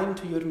be kind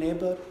to your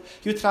neighbour.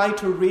 You try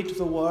to read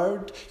the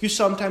Word.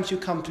 Sometimes you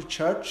come to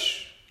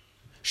church.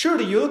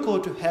 Surely you'll go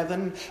to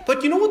heaven.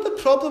 But you know what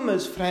the problem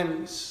is,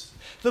 friends?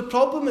 The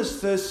problem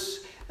is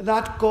this,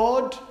 that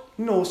God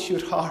knows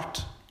your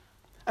heart.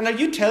 And are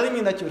you telling me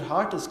that your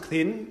heart is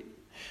clean?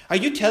 Are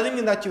you telling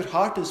me that your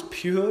heart is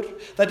pure,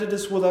 that it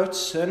is without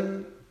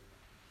sin?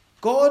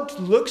 God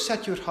looks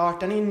at your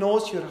heart and he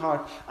knows your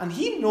heart. And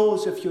he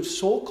knows if your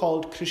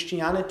so-called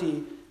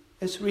Christianity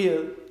is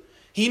real.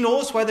 He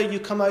knows whether you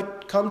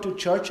come to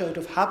church out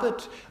of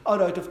habit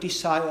or out of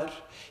desire.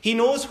 He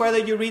knows whether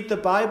you read the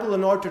Bible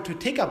in order to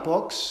tick a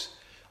box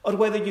or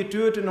whether you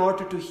do it in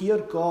order to hear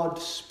God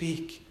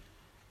speak.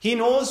 He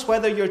knows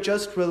whether you're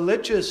just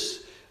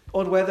religious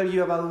or whether you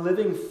have a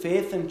living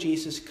faith in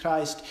Jesus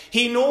Christ.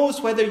 He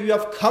knows whether you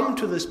have come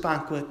to this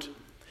banquet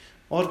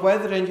or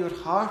whether in your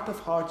heart of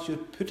hearts you're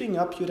putting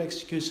up your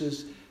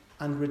excuses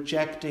and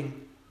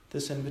rejecting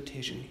this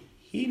invitation.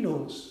 He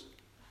knows.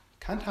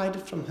 Can't hide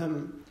it from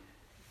him.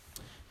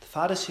 The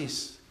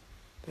Pharisees,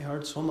 they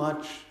heard so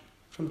much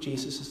from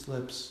Jesus'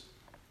 lips.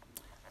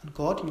 And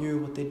God knew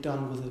what they'd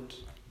done with it.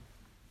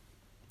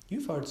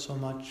 You've heard so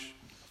much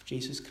of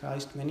Jesus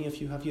Christ. Many of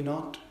you, have you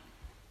not?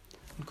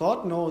 And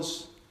God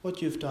knows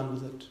what you've done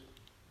with it.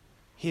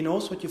 He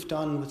knows what you've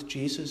done with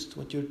Jesus,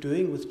 what you're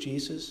doing with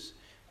Jesus,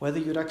 whether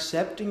you're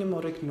accepting him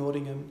or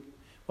ignoring him,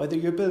 whether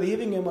you're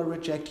believing him or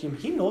rejecting him.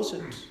 He knows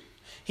it.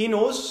 He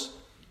knows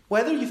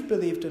whether you've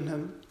believed in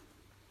him.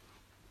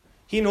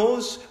 He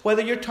knows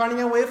whether you're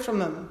turning away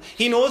from him.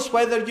 He knows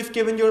whether you've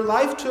given your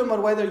life to him or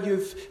whether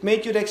you've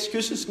made your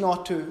excuses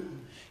not to.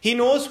 He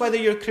knows whether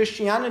your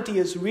Christianity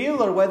is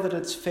real or whether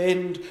it's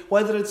feigned,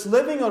 whether it's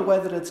living or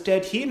whether it's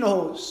dead. He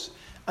knows.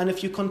 And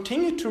if you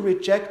continue to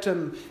reject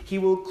him, he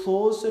will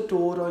close the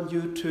door on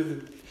you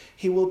too.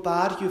 He will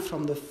bar you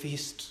from the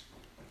feast.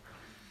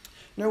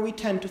 Now, we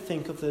tend to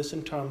think of this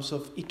in terms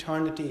of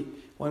eternity.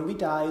 When we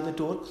die, the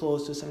door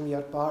closes and we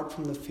are barred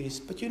from the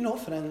feast. But you know,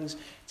 friends,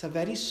 it's a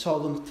very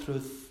solemn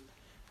truth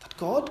that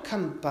God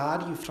can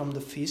bar you from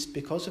the feast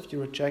because of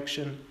your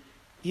rejection,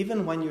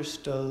 even when you're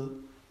still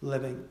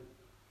living.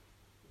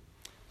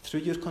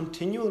 Through your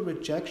continual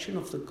rejection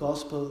of the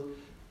gospel,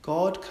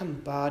 God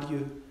can bar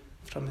you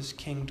from his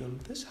kingdom.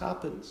 This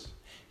happens.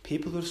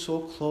 People who are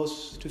so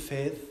close to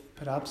faith,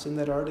 perhaps in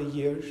their early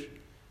years,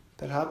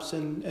 perhaps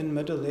in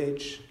middle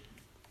age,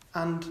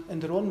 and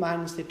in their own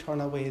minds they turn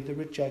away, they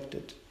reject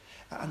it,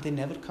 and they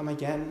never come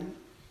again.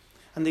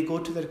 And they go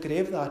to their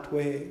grave that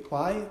way.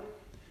 Why?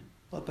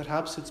 Well,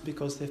 perhaps it's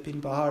because they've been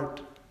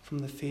barred from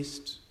the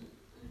feast.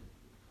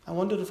 I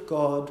wonder if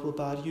God will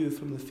bar you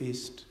from the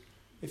feast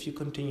if you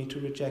continue to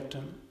reject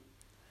him.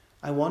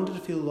 I wonder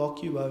if he'll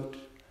lock you out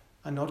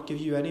and not give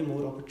you any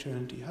more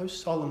opportunity. How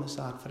solemn is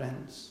that,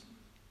 friends?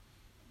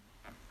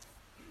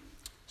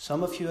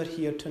 Some of you are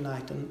here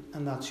tonight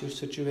and that's your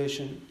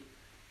situation.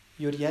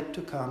 You're yet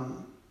to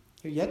come.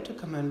 You're yet to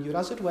come in. You're,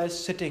 as it were,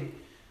 sitting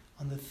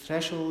on the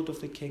threshold of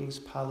the king's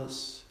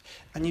palace.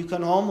 And you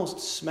can almost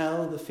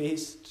smell the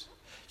feast.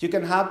 You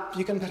can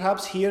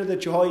perhaps hear the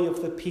joy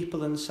of the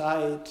people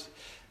inside.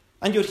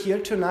 And you're here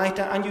tonight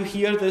and you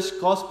hear this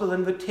gospel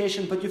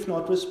invitation, but you've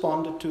not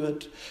responded to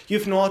it.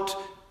 You've not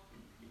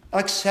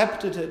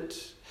accepted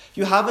it.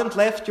 You haven't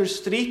left your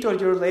street or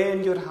your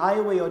lane, your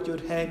highway or your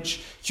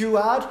hedge. You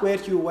are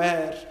where you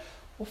were.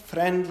 Oh,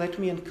 friend, let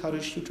me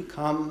encourage you to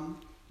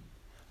come.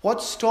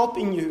 What's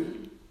stopping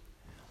you?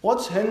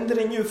 What's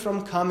hindering you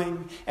from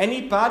coming?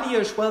 Any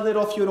barriers? Well, they're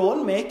of your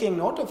own making,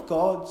 not of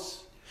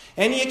God's.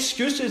 Any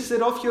excuses?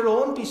 They're of your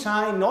own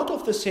design, not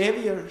of the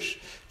Saviour's.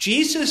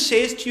 Jesus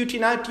says to you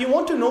tonight, do you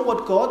want to know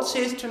what God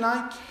says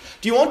tonight?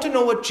 Do you want to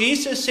know what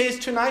Jesus says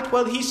tonight?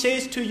 Well, he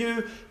says to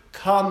you,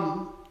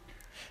 come.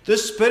 The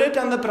Spirit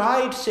and the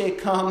bride say,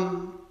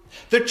 come.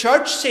 The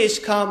church says,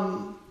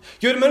 come.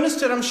 Your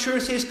minister, I'm sure,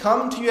 says,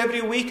 come to you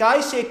every week.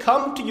 I say,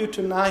 come to you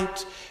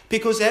tonight,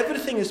 because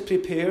everything is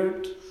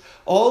prepared.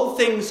 All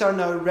things are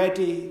now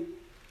ready.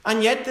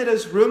 And yet there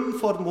is room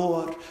for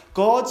more.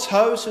 God's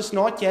house is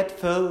not yet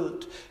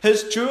filled.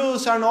 His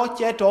jewels are not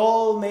yet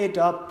all made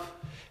up.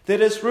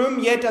 There is room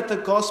yet at the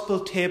gospel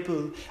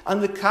table.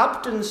 And the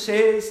captain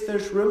says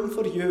there's room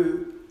for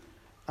you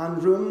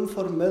and room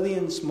for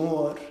millions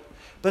more.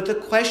 But the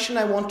question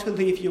I want to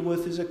leave you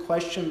with is a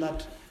question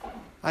that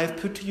I've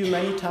put to you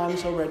many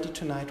times already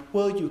tonight.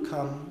 Will you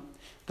come?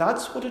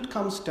 That's what it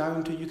comes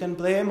down to. You can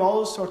blame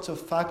all sorts of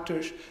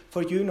factors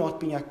for you not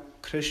being a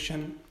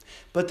Christian.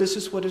 But this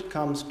is what it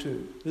comes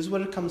to. This is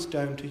what it comes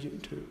down to you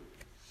to.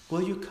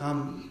 Will you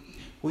come?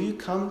 Will you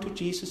come to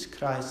Jesus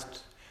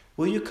Christ?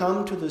 Will you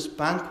come to this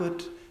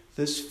banquet,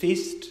 this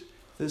feast,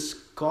 this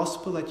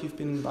gospel that you've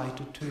been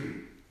invited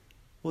to?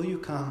 Will you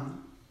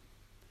come?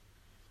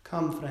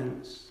 Come,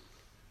 friends,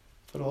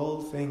 for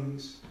all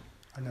things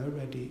are now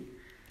ready.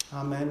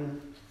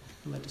 Amen.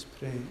 Let us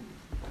pray.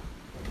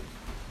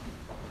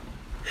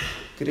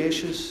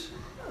 Gracious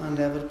and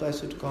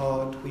ever-blessed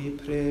God, we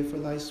pray for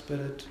thy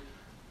Spirit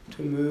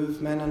to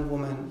move men and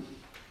women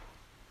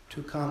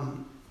to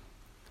come,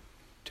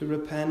 to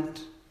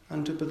repent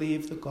and to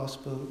believe the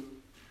gospel.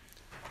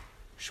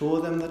 Show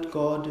them that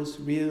God is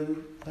real,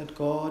 that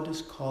God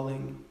is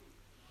calling,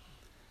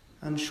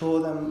 and show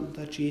them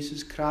that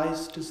Jesus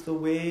Christ is the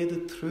way,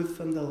 the truth,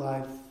 and the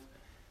life,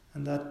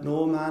 and that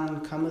no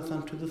man cometh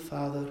unto the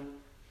Father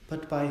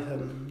but by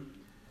him.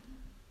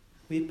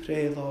 We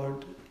pray,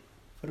 Lord,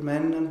 for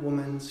men and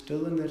women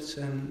still in their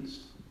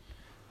sins,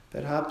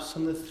 perhaps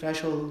on the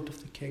threshold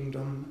of the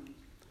kingdom.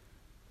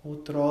 O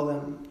draw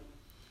them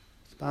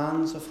with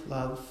bands of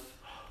love,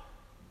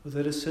 with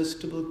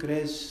irresistible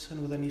grace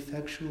and with an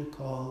effectual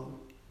call.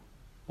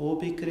 O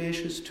be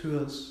gracious to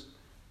us,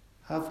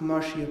 have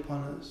mercy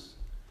upon us,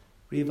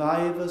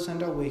 revive us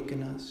and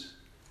awaken us,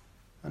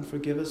 and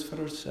forgive us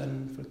for our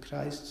sin, for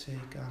Christ's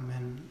sake.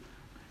 Amen.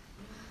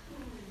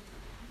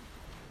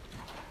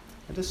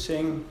 Let us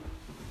sing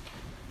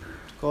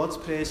God's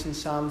praise in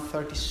Psalm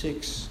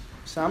 36.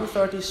 Psalm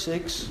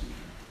 36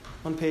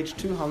 on page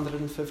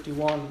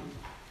 251.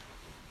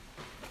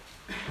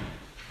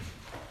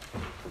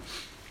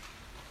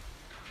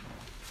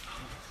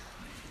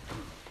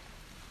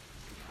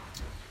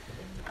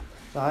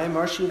 Thy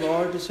mercy,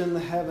 Lord, is in the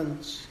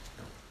heavens.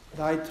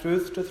 Thy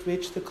truth doth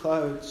reach the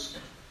clouds.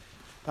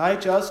 Thy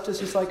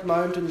justice is like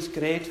mountains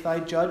great,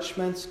 thy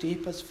judgments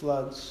deep as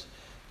floods.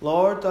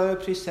 Lord, thou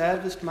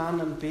preservest man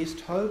and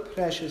beast, how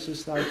precious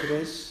is thy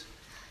grace.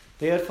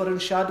 Therefore in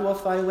shadow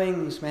of thy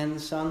wings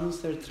men's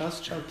sons their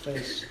trust shall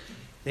place.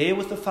 They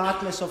with the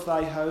fatness of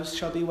thy house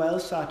shall be well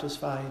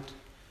satisfied.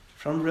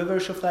 From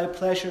rivers of thy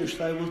pleasures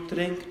thou wilt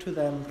drink to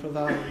them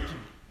provide.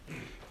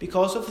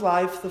 Because of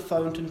life the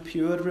fountain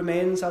pure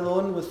remains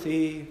alone with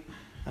thee,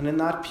 and in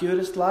that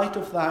purest light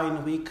of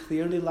thine we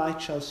clearly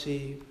light shall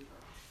see.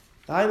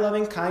 Thy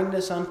loving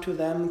kindness unto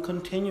them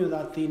continue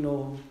that they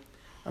know,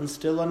 and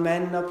still on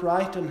men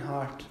upright in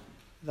heart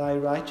thy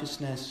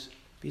righteousness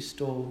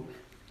bestow.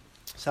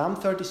 Psalm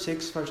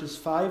 36 verses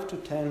 5 to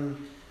 10,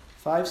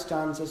 5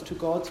 stanzas to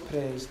God's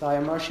praise. Thy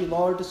mercy,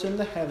 Lord, is in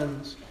the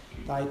heavens,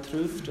 thy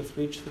truth doth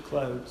reach the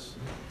clouds.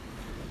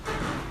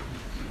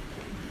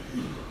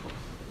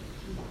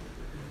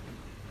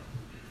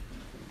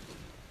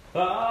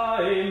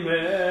 Thy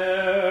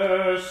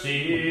mercy,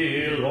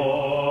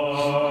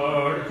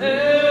 Lord,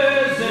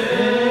 is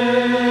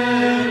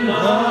in the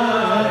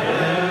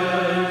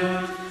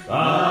heavens,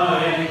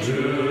 thy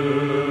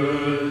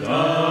truth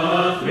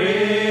doth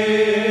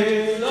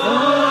reach the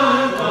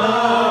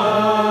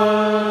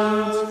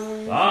clouds,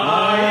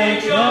 thy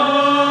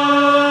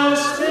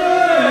justice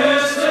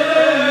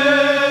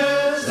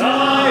is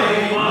thy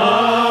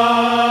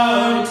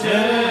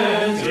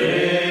mountains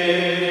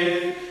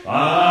great,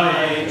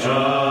 thy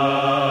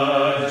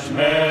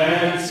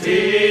judgments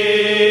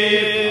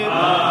deep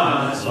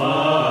as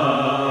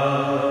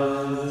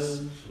floods.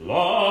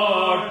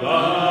 Lord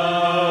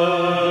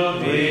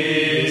God,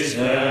 please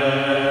this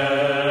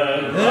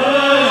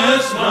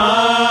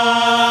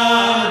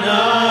man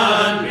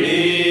and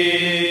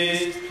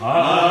beast,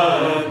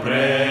 how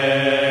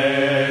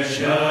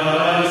precious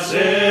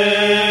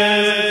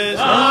is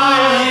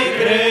thy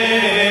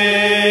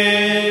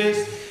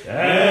grace.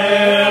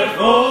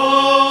 Therefore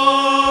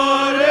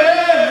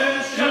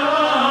in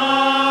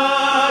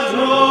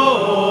shadow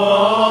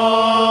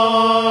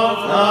of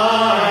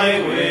thy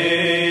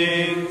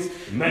wings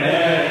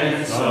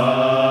men's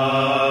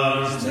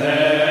sons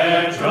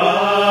their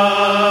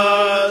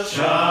trust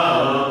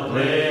shall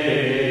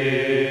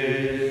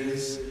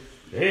place.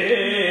 They with the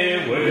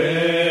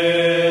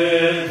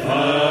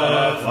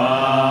finest of thy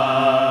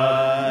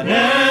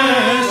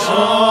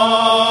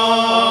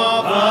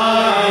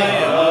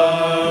house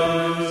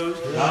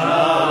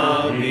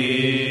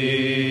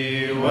shall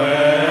be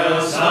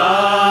well satisfied.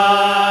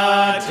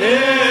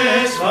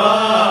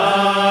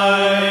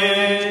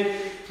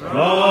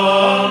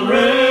 From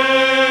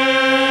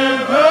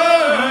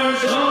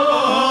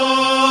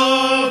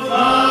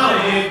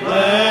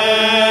rivers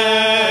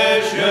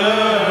of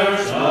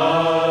thy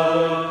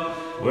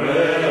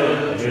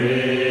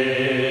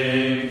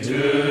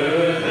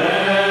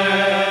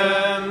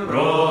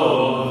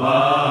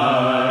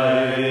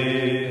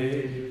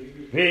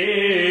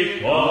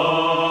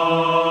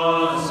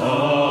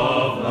pleasures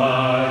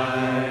all will drink to them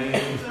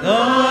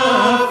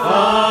provide.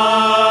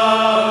 Because of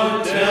life, the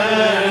fountain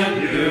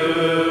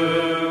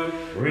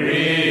dew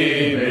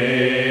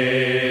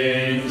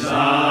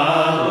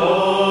remains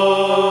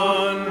alone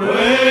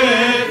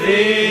with thee, and in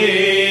the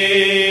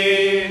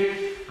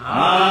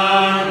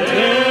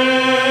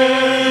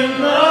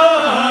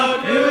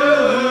purest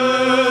light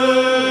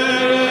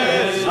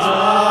of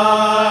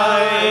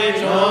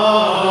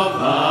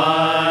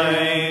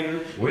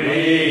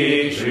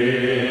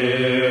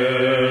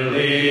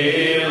thine we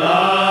clearly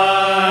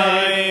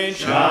light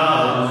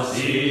shall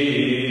see.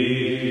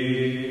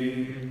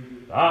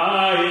 Thy loving kindness unto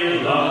them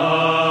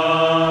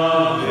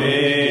continue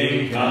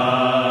that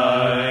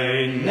they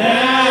know,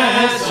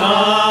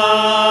 and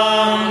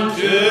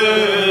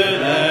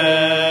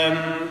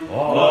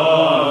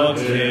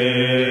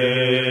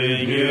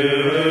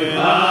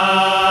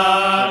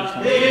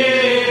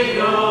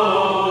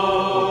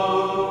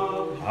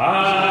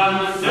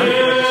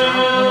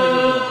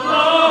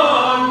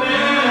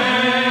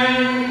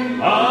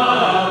still on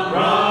men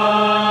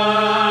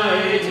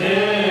upright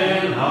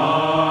in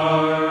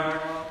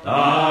heart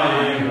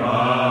thy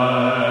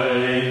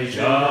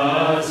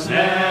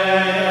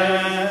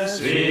righteousness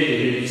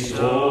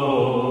bestow.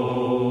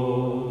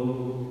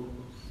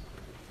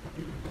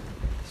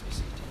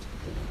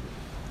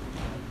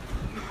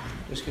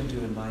 Just going to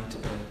invite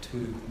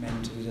two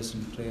men to lead us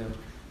in prayer.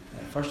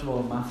 First of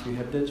all, Matthew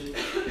Hibditch,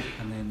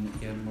 and then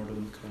Ian Murdo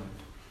McLeod.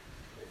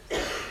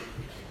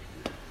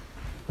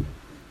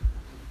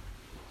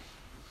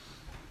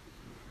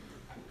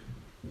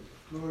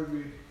 Lord,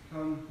 we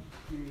come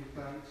giving you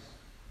thanks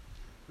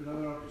for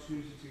another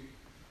opportunity to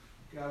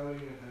gather in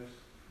your house.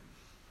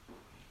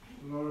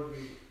 Lord,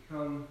 we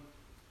come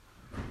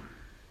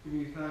giving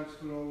you thanks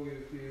for all we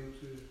have been able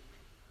to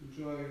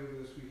enjoy over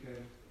this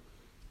weekend,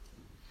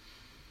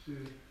 to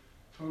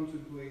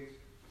contemplate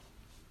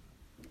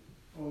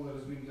all that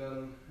has been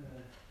done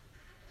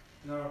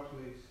in our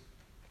place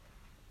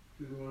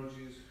through the Lord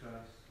Jesus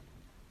Christ.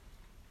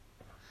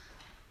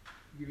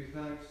 We give you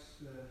thanks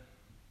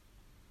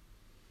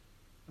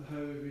for how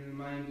we've been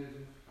reminded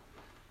of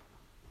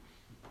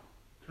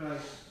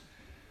Christ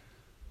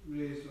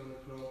raised on the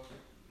cross,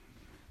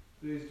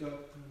 raised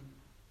up, and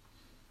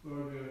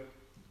Lord, we're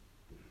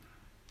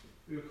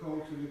we are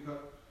called to look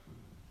up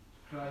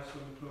to Christ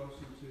on the cross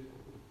and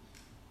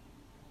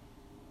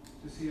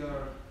to see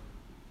our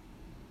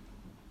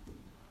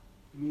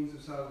means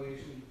of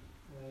salvation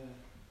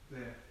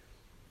there.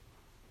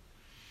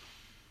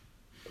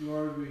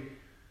 Lord, we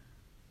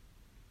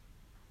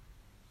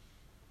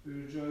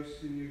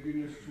rejoice in your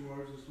goodness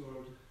towards us,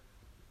 Lord,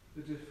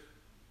 that if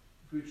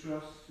we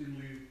trust in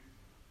you,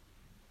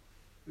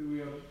 that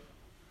we are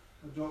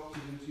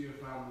adopted into your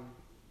family.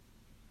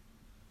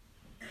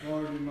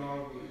 Lord, we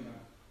marvel at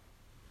that.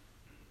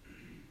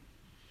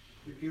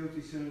 The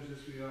guilty sinners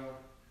as we are,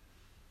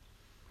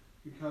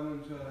 we come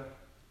into a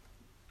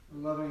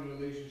loving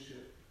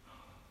relationship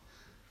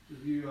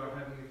with you, our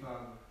Heavenly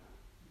Father.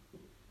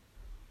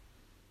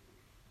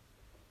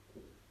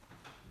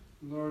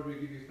 Lord, we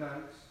give you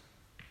thanks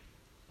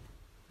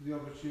for the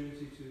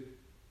opportunity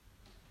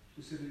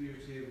to sit at your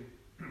table,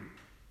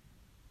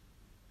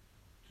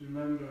 to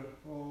remember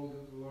all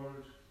that the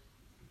Lord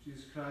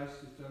Jesus Christ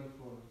has done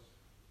for us.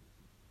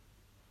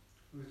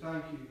 We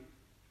thank you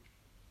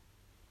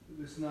that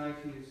this night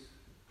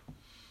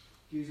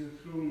he is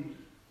enthroned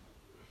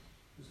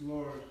as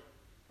Lord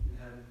in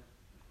heaven,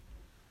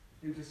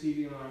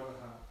 interceding on our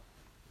behalf.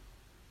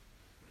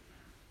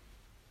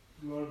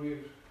 Lord,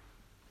 we've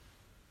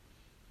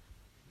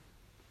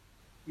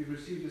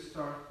received a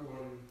stark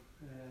warning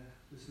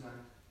this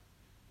night.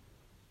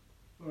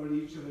 Lord,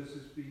 each of us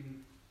has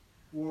been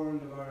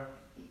warned of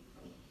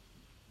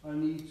our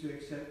need to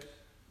accept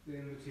the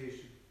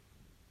invitation.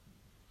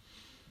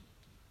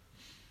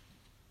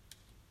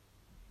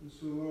 And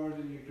so, Lord,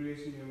 in your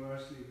grace and your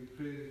mercy, we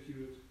pray that you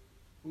would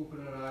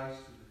open our eyes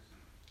to this.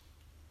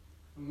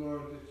 And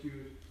Lord, that you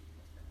would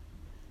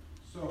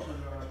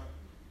soften our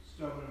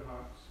stubborn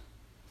hearts.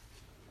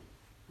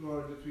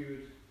 Lord, that we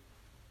would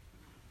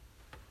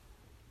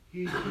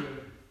heed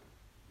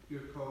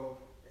your call.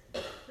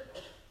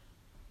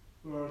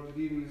 Lord, that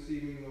even this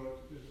evening, Lord,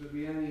 if there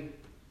be any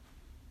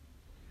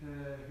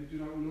who do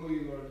not know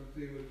you, Lord, that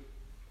they would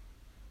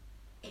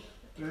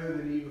bow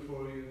the knee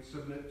before you and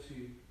submit to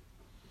you.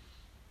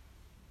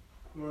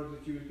 Lord,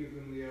 that you would give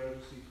them the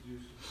urgency to do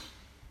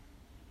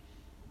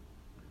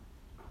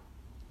so.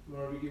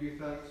 Lord, we give you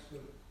thanks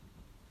for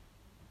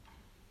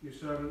your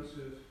servants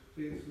who have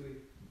faithfully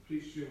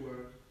preached your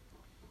word.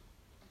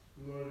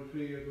 And Lord, we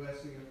pray your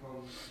blessing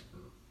upon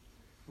them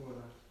for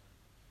that.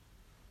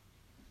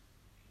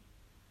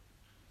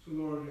 So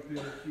Lord, we pray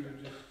that you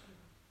would just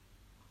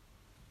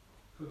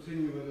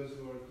continue with us,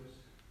 Lord,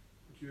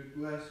 that you would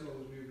bless all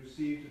that we have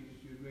received and that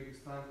you would make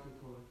us thankful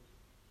for it.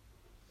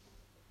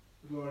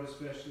 But Lord,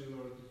 especially,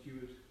 Lord, that you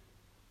would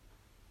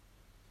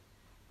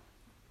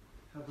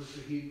help us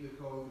to heed the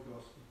call of the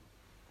gospel.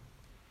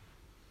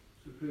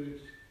 So we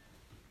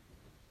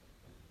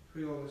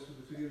pray all this for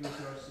the forgiveness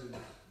of our sins.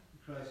 In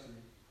Christ's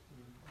name.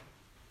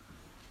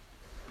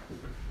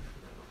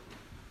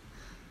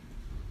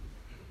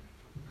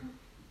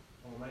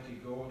 Almighty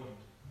God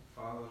and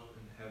Father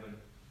in heaven,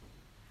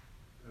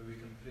 we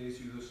can praise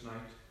you this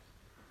night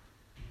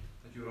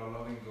that you are a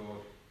loving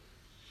God,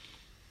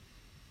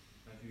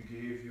 that you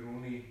gave your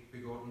only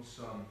begotten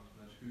Son,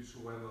 that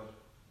whosoever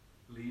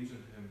believes in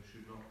him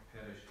should not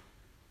perish,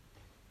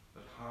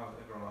 but have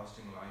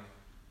everlasting life.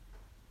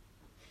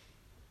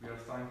 We are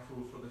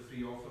thankful for the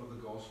free offer of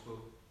the gospel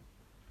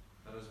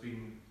that has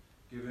been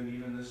given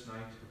even this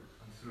night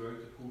and throughout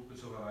the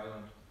pulpits of our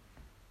island.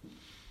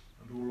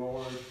 And O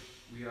Lord,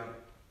 we are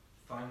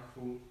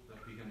thankful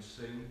that we can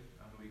sing,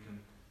 and we can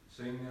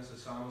sing as the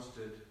psalmist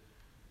did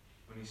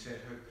when he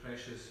said, "How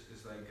precious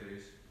is thy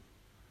grace."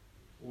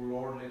 O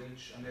Lord, let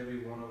each and every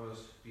one of us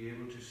be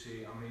able to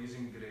say,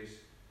 "Amazing grace,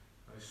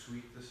 how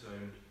sweet the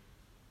sound."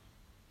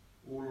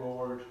 O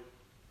Lord,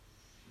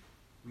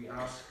 we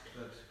ask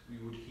that we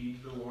would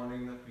heed the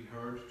warning that we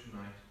heard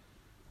tonight.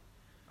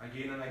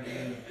 Again and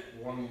again,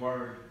 one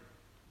word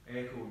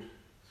echoed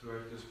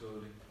throughout this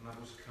building, and that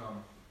was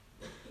 "come."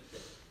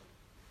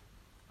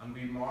 And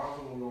we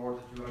marvel, O Lord,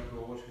 that you are a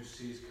God who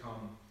says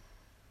 "come"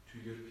 to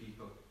your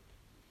people.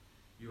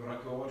 You are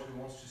a God who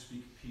wants to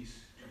speak peace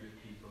to your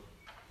people.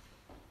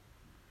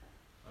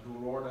 And O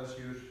Lord, as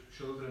your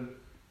children,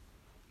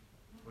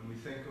 when we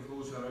think of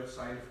those who are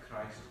outside of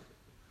Christ,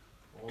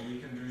 all we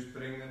can do is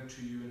bring them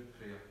to you in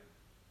prayer.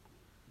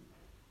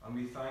 And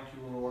we thank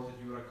you, O Lord, that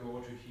you are a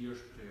God who hears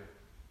prayer.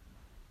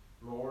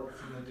 Lord,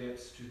 from the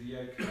depths to thee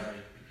I cry,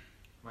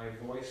 my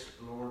voice,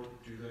 Lord,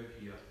 do thou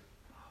hear.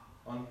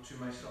 Unto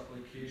my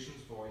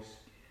supplications voice,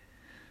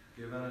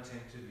 give an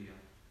attentive ear.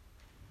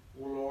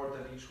 O Lord,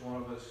 that each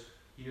one of us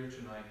here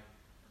tonight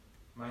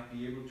might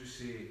be able to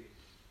say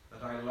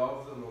that I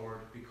love the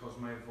Lord because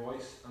my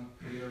voice and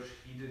prayers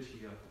he did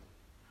hear.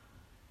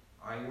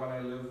 I, while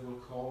I live, will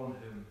call on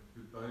him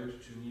who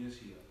bowed to me is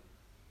here.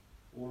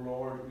 O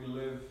Lord, we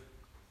live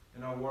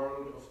in a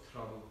world of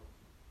trouble.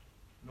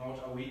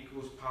 Not a week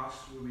goes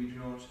past where we do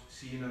not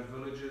see in our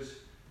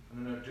villages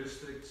and in our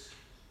districts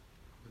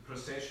the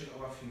procession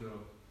of a funeral.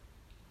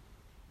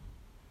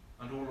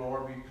 And O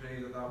Lord, we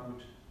pray that that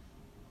would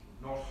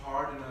not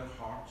harden our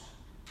hearts,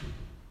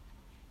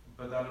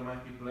 but that it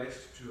might be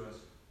blessed to us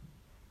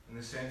in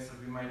the sense that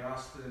we might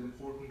ask the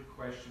important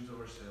questions of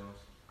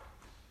ourselves.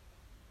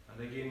 And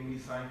again, we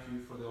thank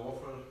you for the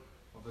offer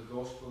of the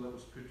gospel that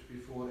was put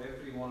before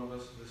every one of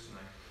us this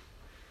night.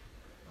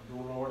 And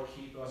O Lord,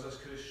 keep us as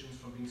Christians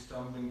from being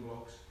stumbling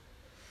blocks,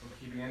 from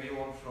keeping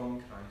anyone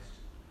from Christ.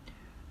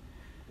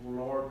 O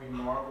Lord, we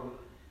marvel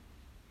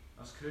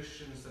as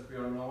Christians that we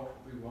are not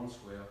what we once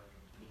were.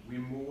 We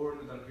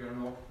mourn that we are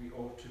not what we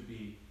ought to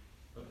be,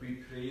 but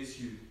we praise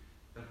you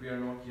that we are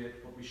not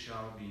yet what we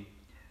shall be.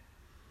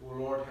 O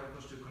Lord, help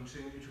us to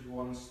continue to go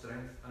on in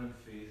strength and in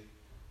faith.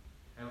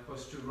 Help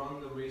us to run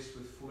the race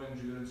with full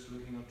endurance,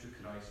 looking unto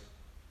Christ.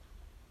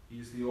 He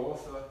is the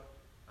author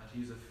and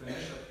he is the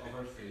finisher of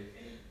our faith.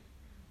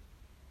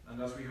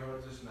 And as we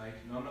heard this night,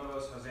 none of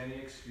us has any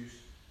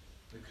excuse.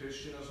 The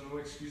Christian has no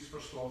excuse for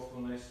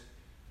slothfulness,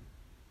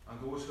 and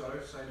those who are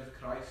outside of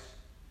Christ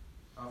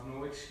have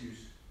no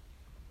excuse.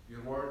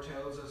 Your word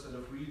tells us that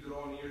if we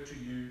draw near to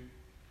you,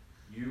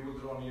 you will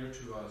draw near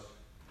to us.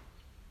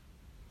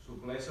 So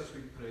bless us,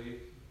 we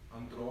pray,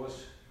 and draw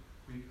us,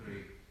 we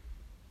pray.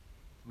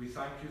 We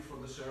thank you for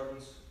the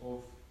servants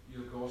of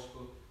your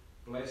gospel.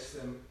 Bless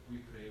them, we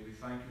pray. We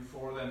thank you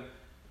for them,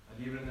 and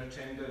even in their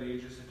tender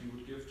ages, that you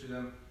would give to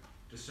them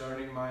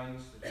discerning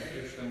minds, that you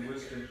would give them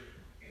wisdom,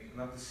 and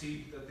that the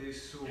seed that they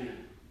sow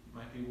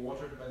might be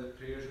watered by the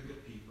prayers of your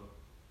people,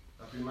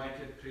 that we might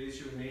yet praise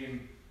your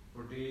name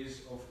for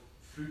days of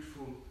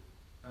fruitful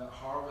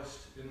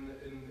harvest in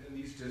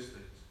these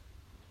districts.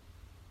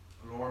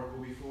 Lord,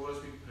 go before us,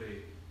 we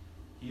pray.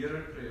 Hear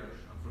our prayers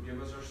and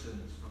forgive us our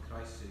sins, for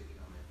Christ's sake.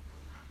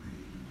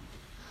 Amen.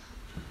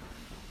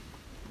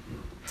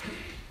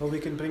 Well, we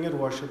can bring our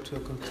worship to a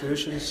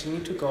conclusion,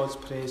 singing to God's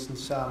praise in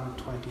Psalm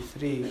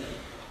 23.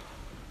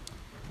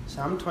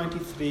 Psalm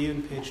 23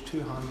 on page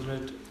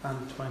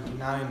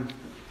 229.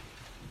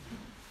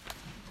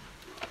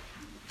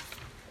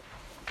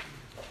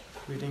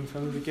 Reading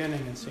from the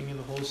beginning and singing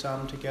the whole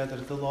psalm together.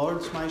 The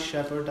Lord's my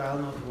shepherd, I'll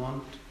not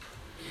want.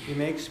 He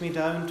makes me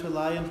down to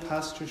lie in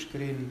pastures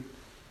green.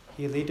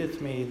 He leadeth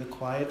me the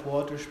quiet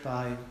waters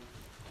by.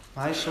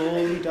 My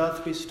soul he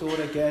doth restore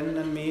again,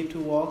 and me to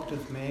walk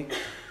doth make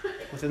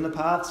within the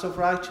paths of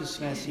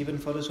righteousness, even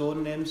for his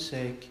own name's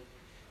sake.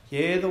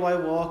 Yea, though I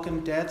walk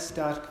in death's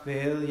dark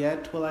vale,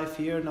 yet will I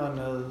fear none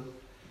ill.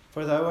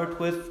 For thou art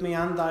with me,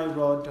 and thy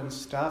rod and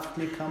staff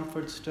me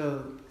comfort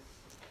still.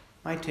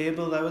 My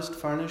table thou hast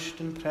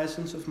furnished in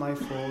presence of my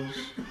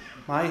foes.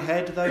 My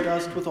head thou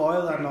dost with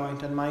oil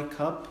anoint, and my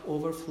cup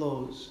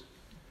overflows.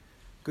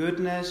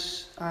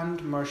 Goodness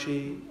and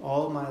mercy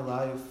all my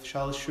life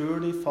shall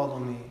surely follow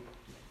me,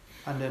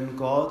 and in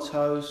God's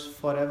house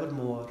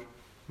forevermore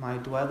my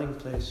dwelling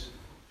place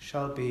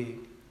shall be.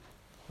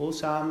 Whole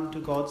psalm to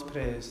God's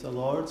praise. The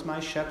Lord's my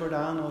shepherd,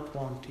 I'll not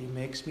want. He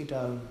makes me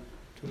down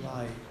to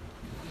lie.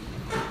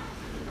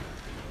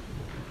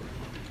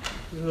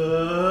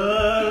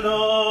 The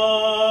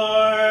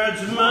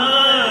Lord's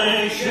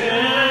my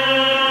shepherd,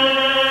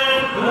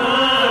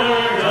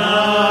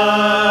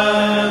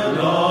 I'll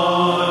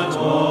not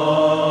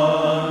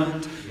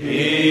want.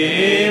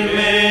 He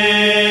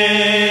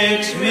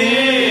makes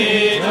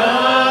me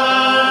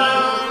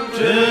down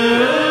to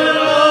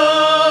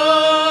lie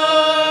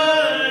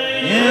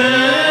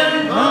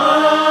in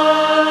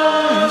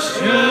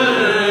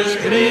pastures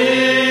green.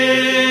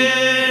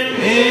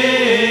 He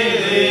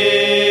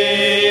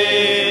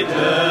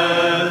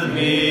leadeth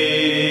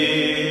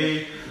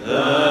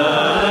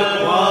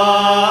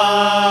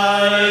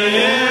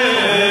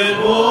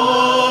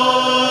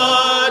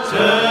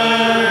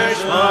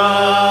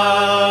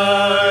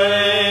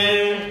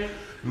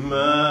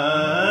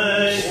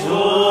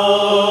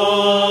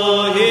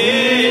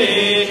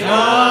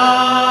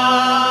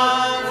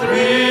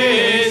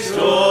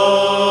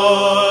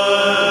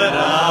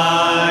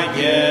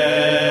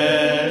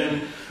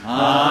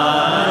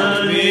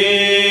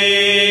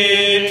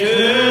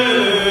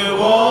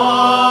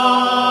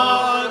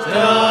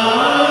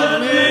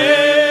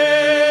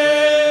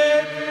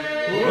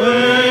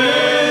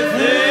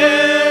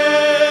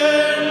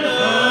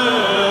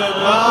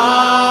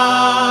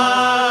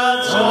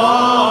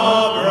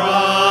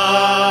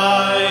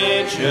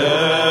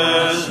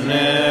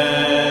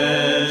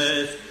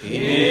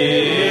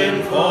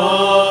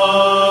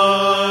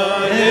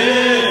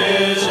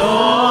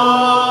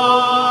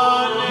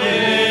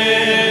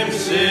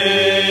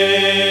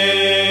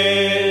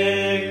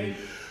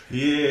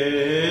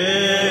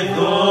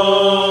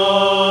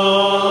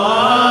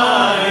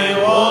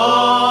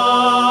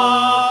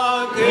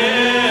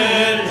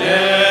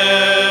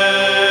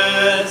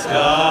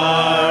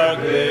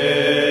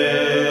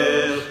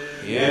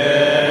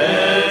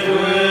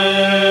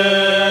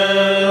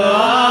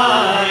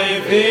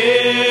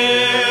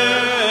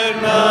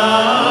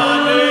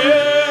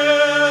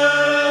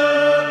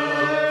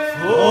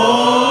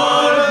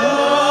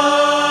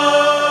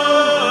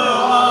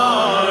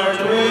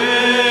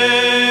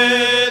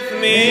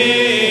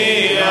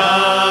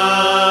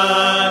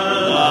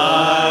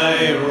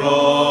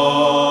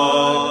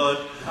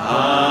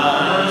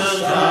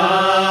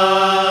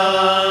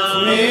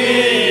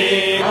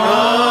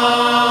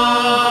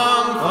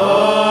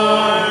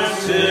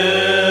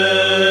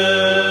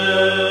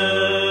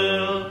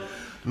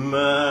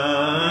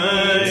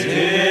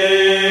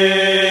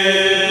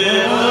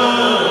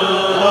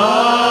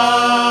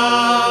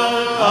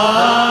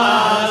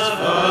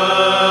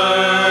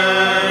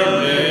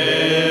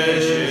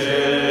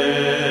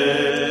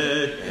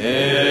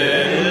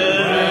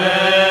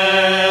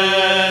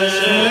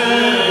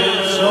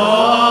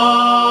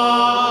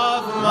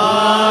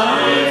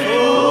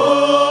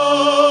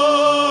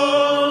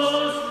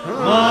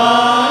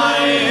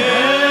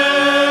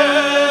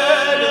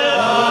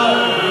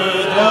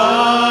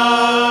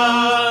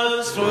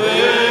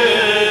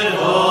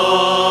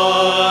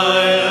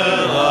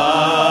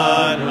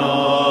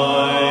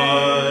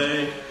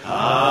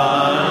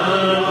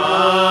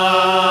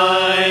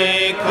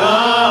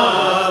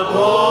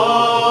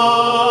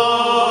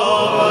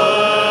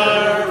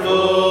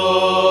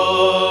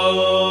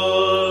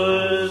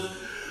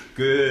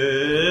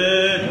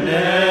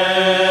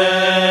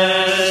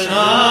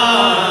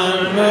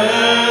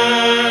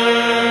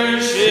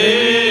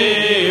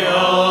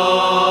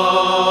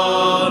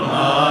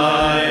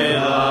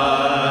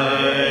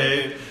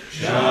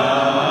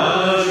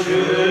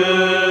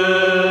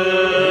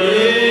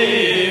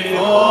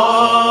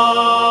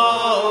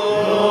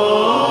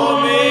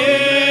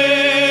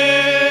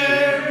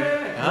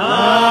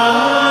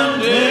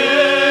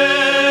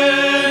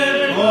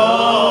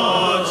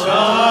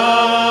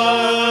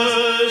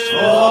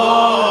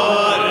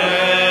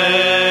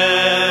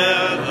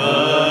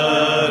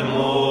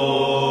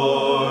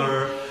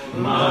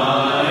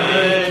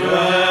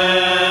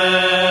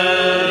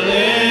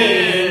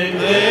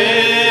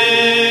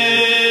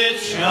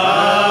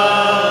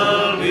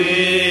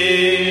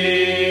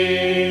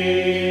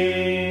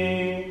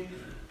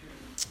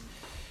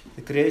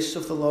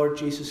Lord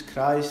Jesus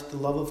Christ, the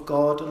love of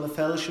God, and the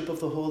fellowship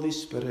of the Holy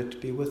Spirit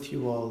be with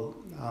you all.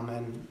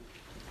 Amen.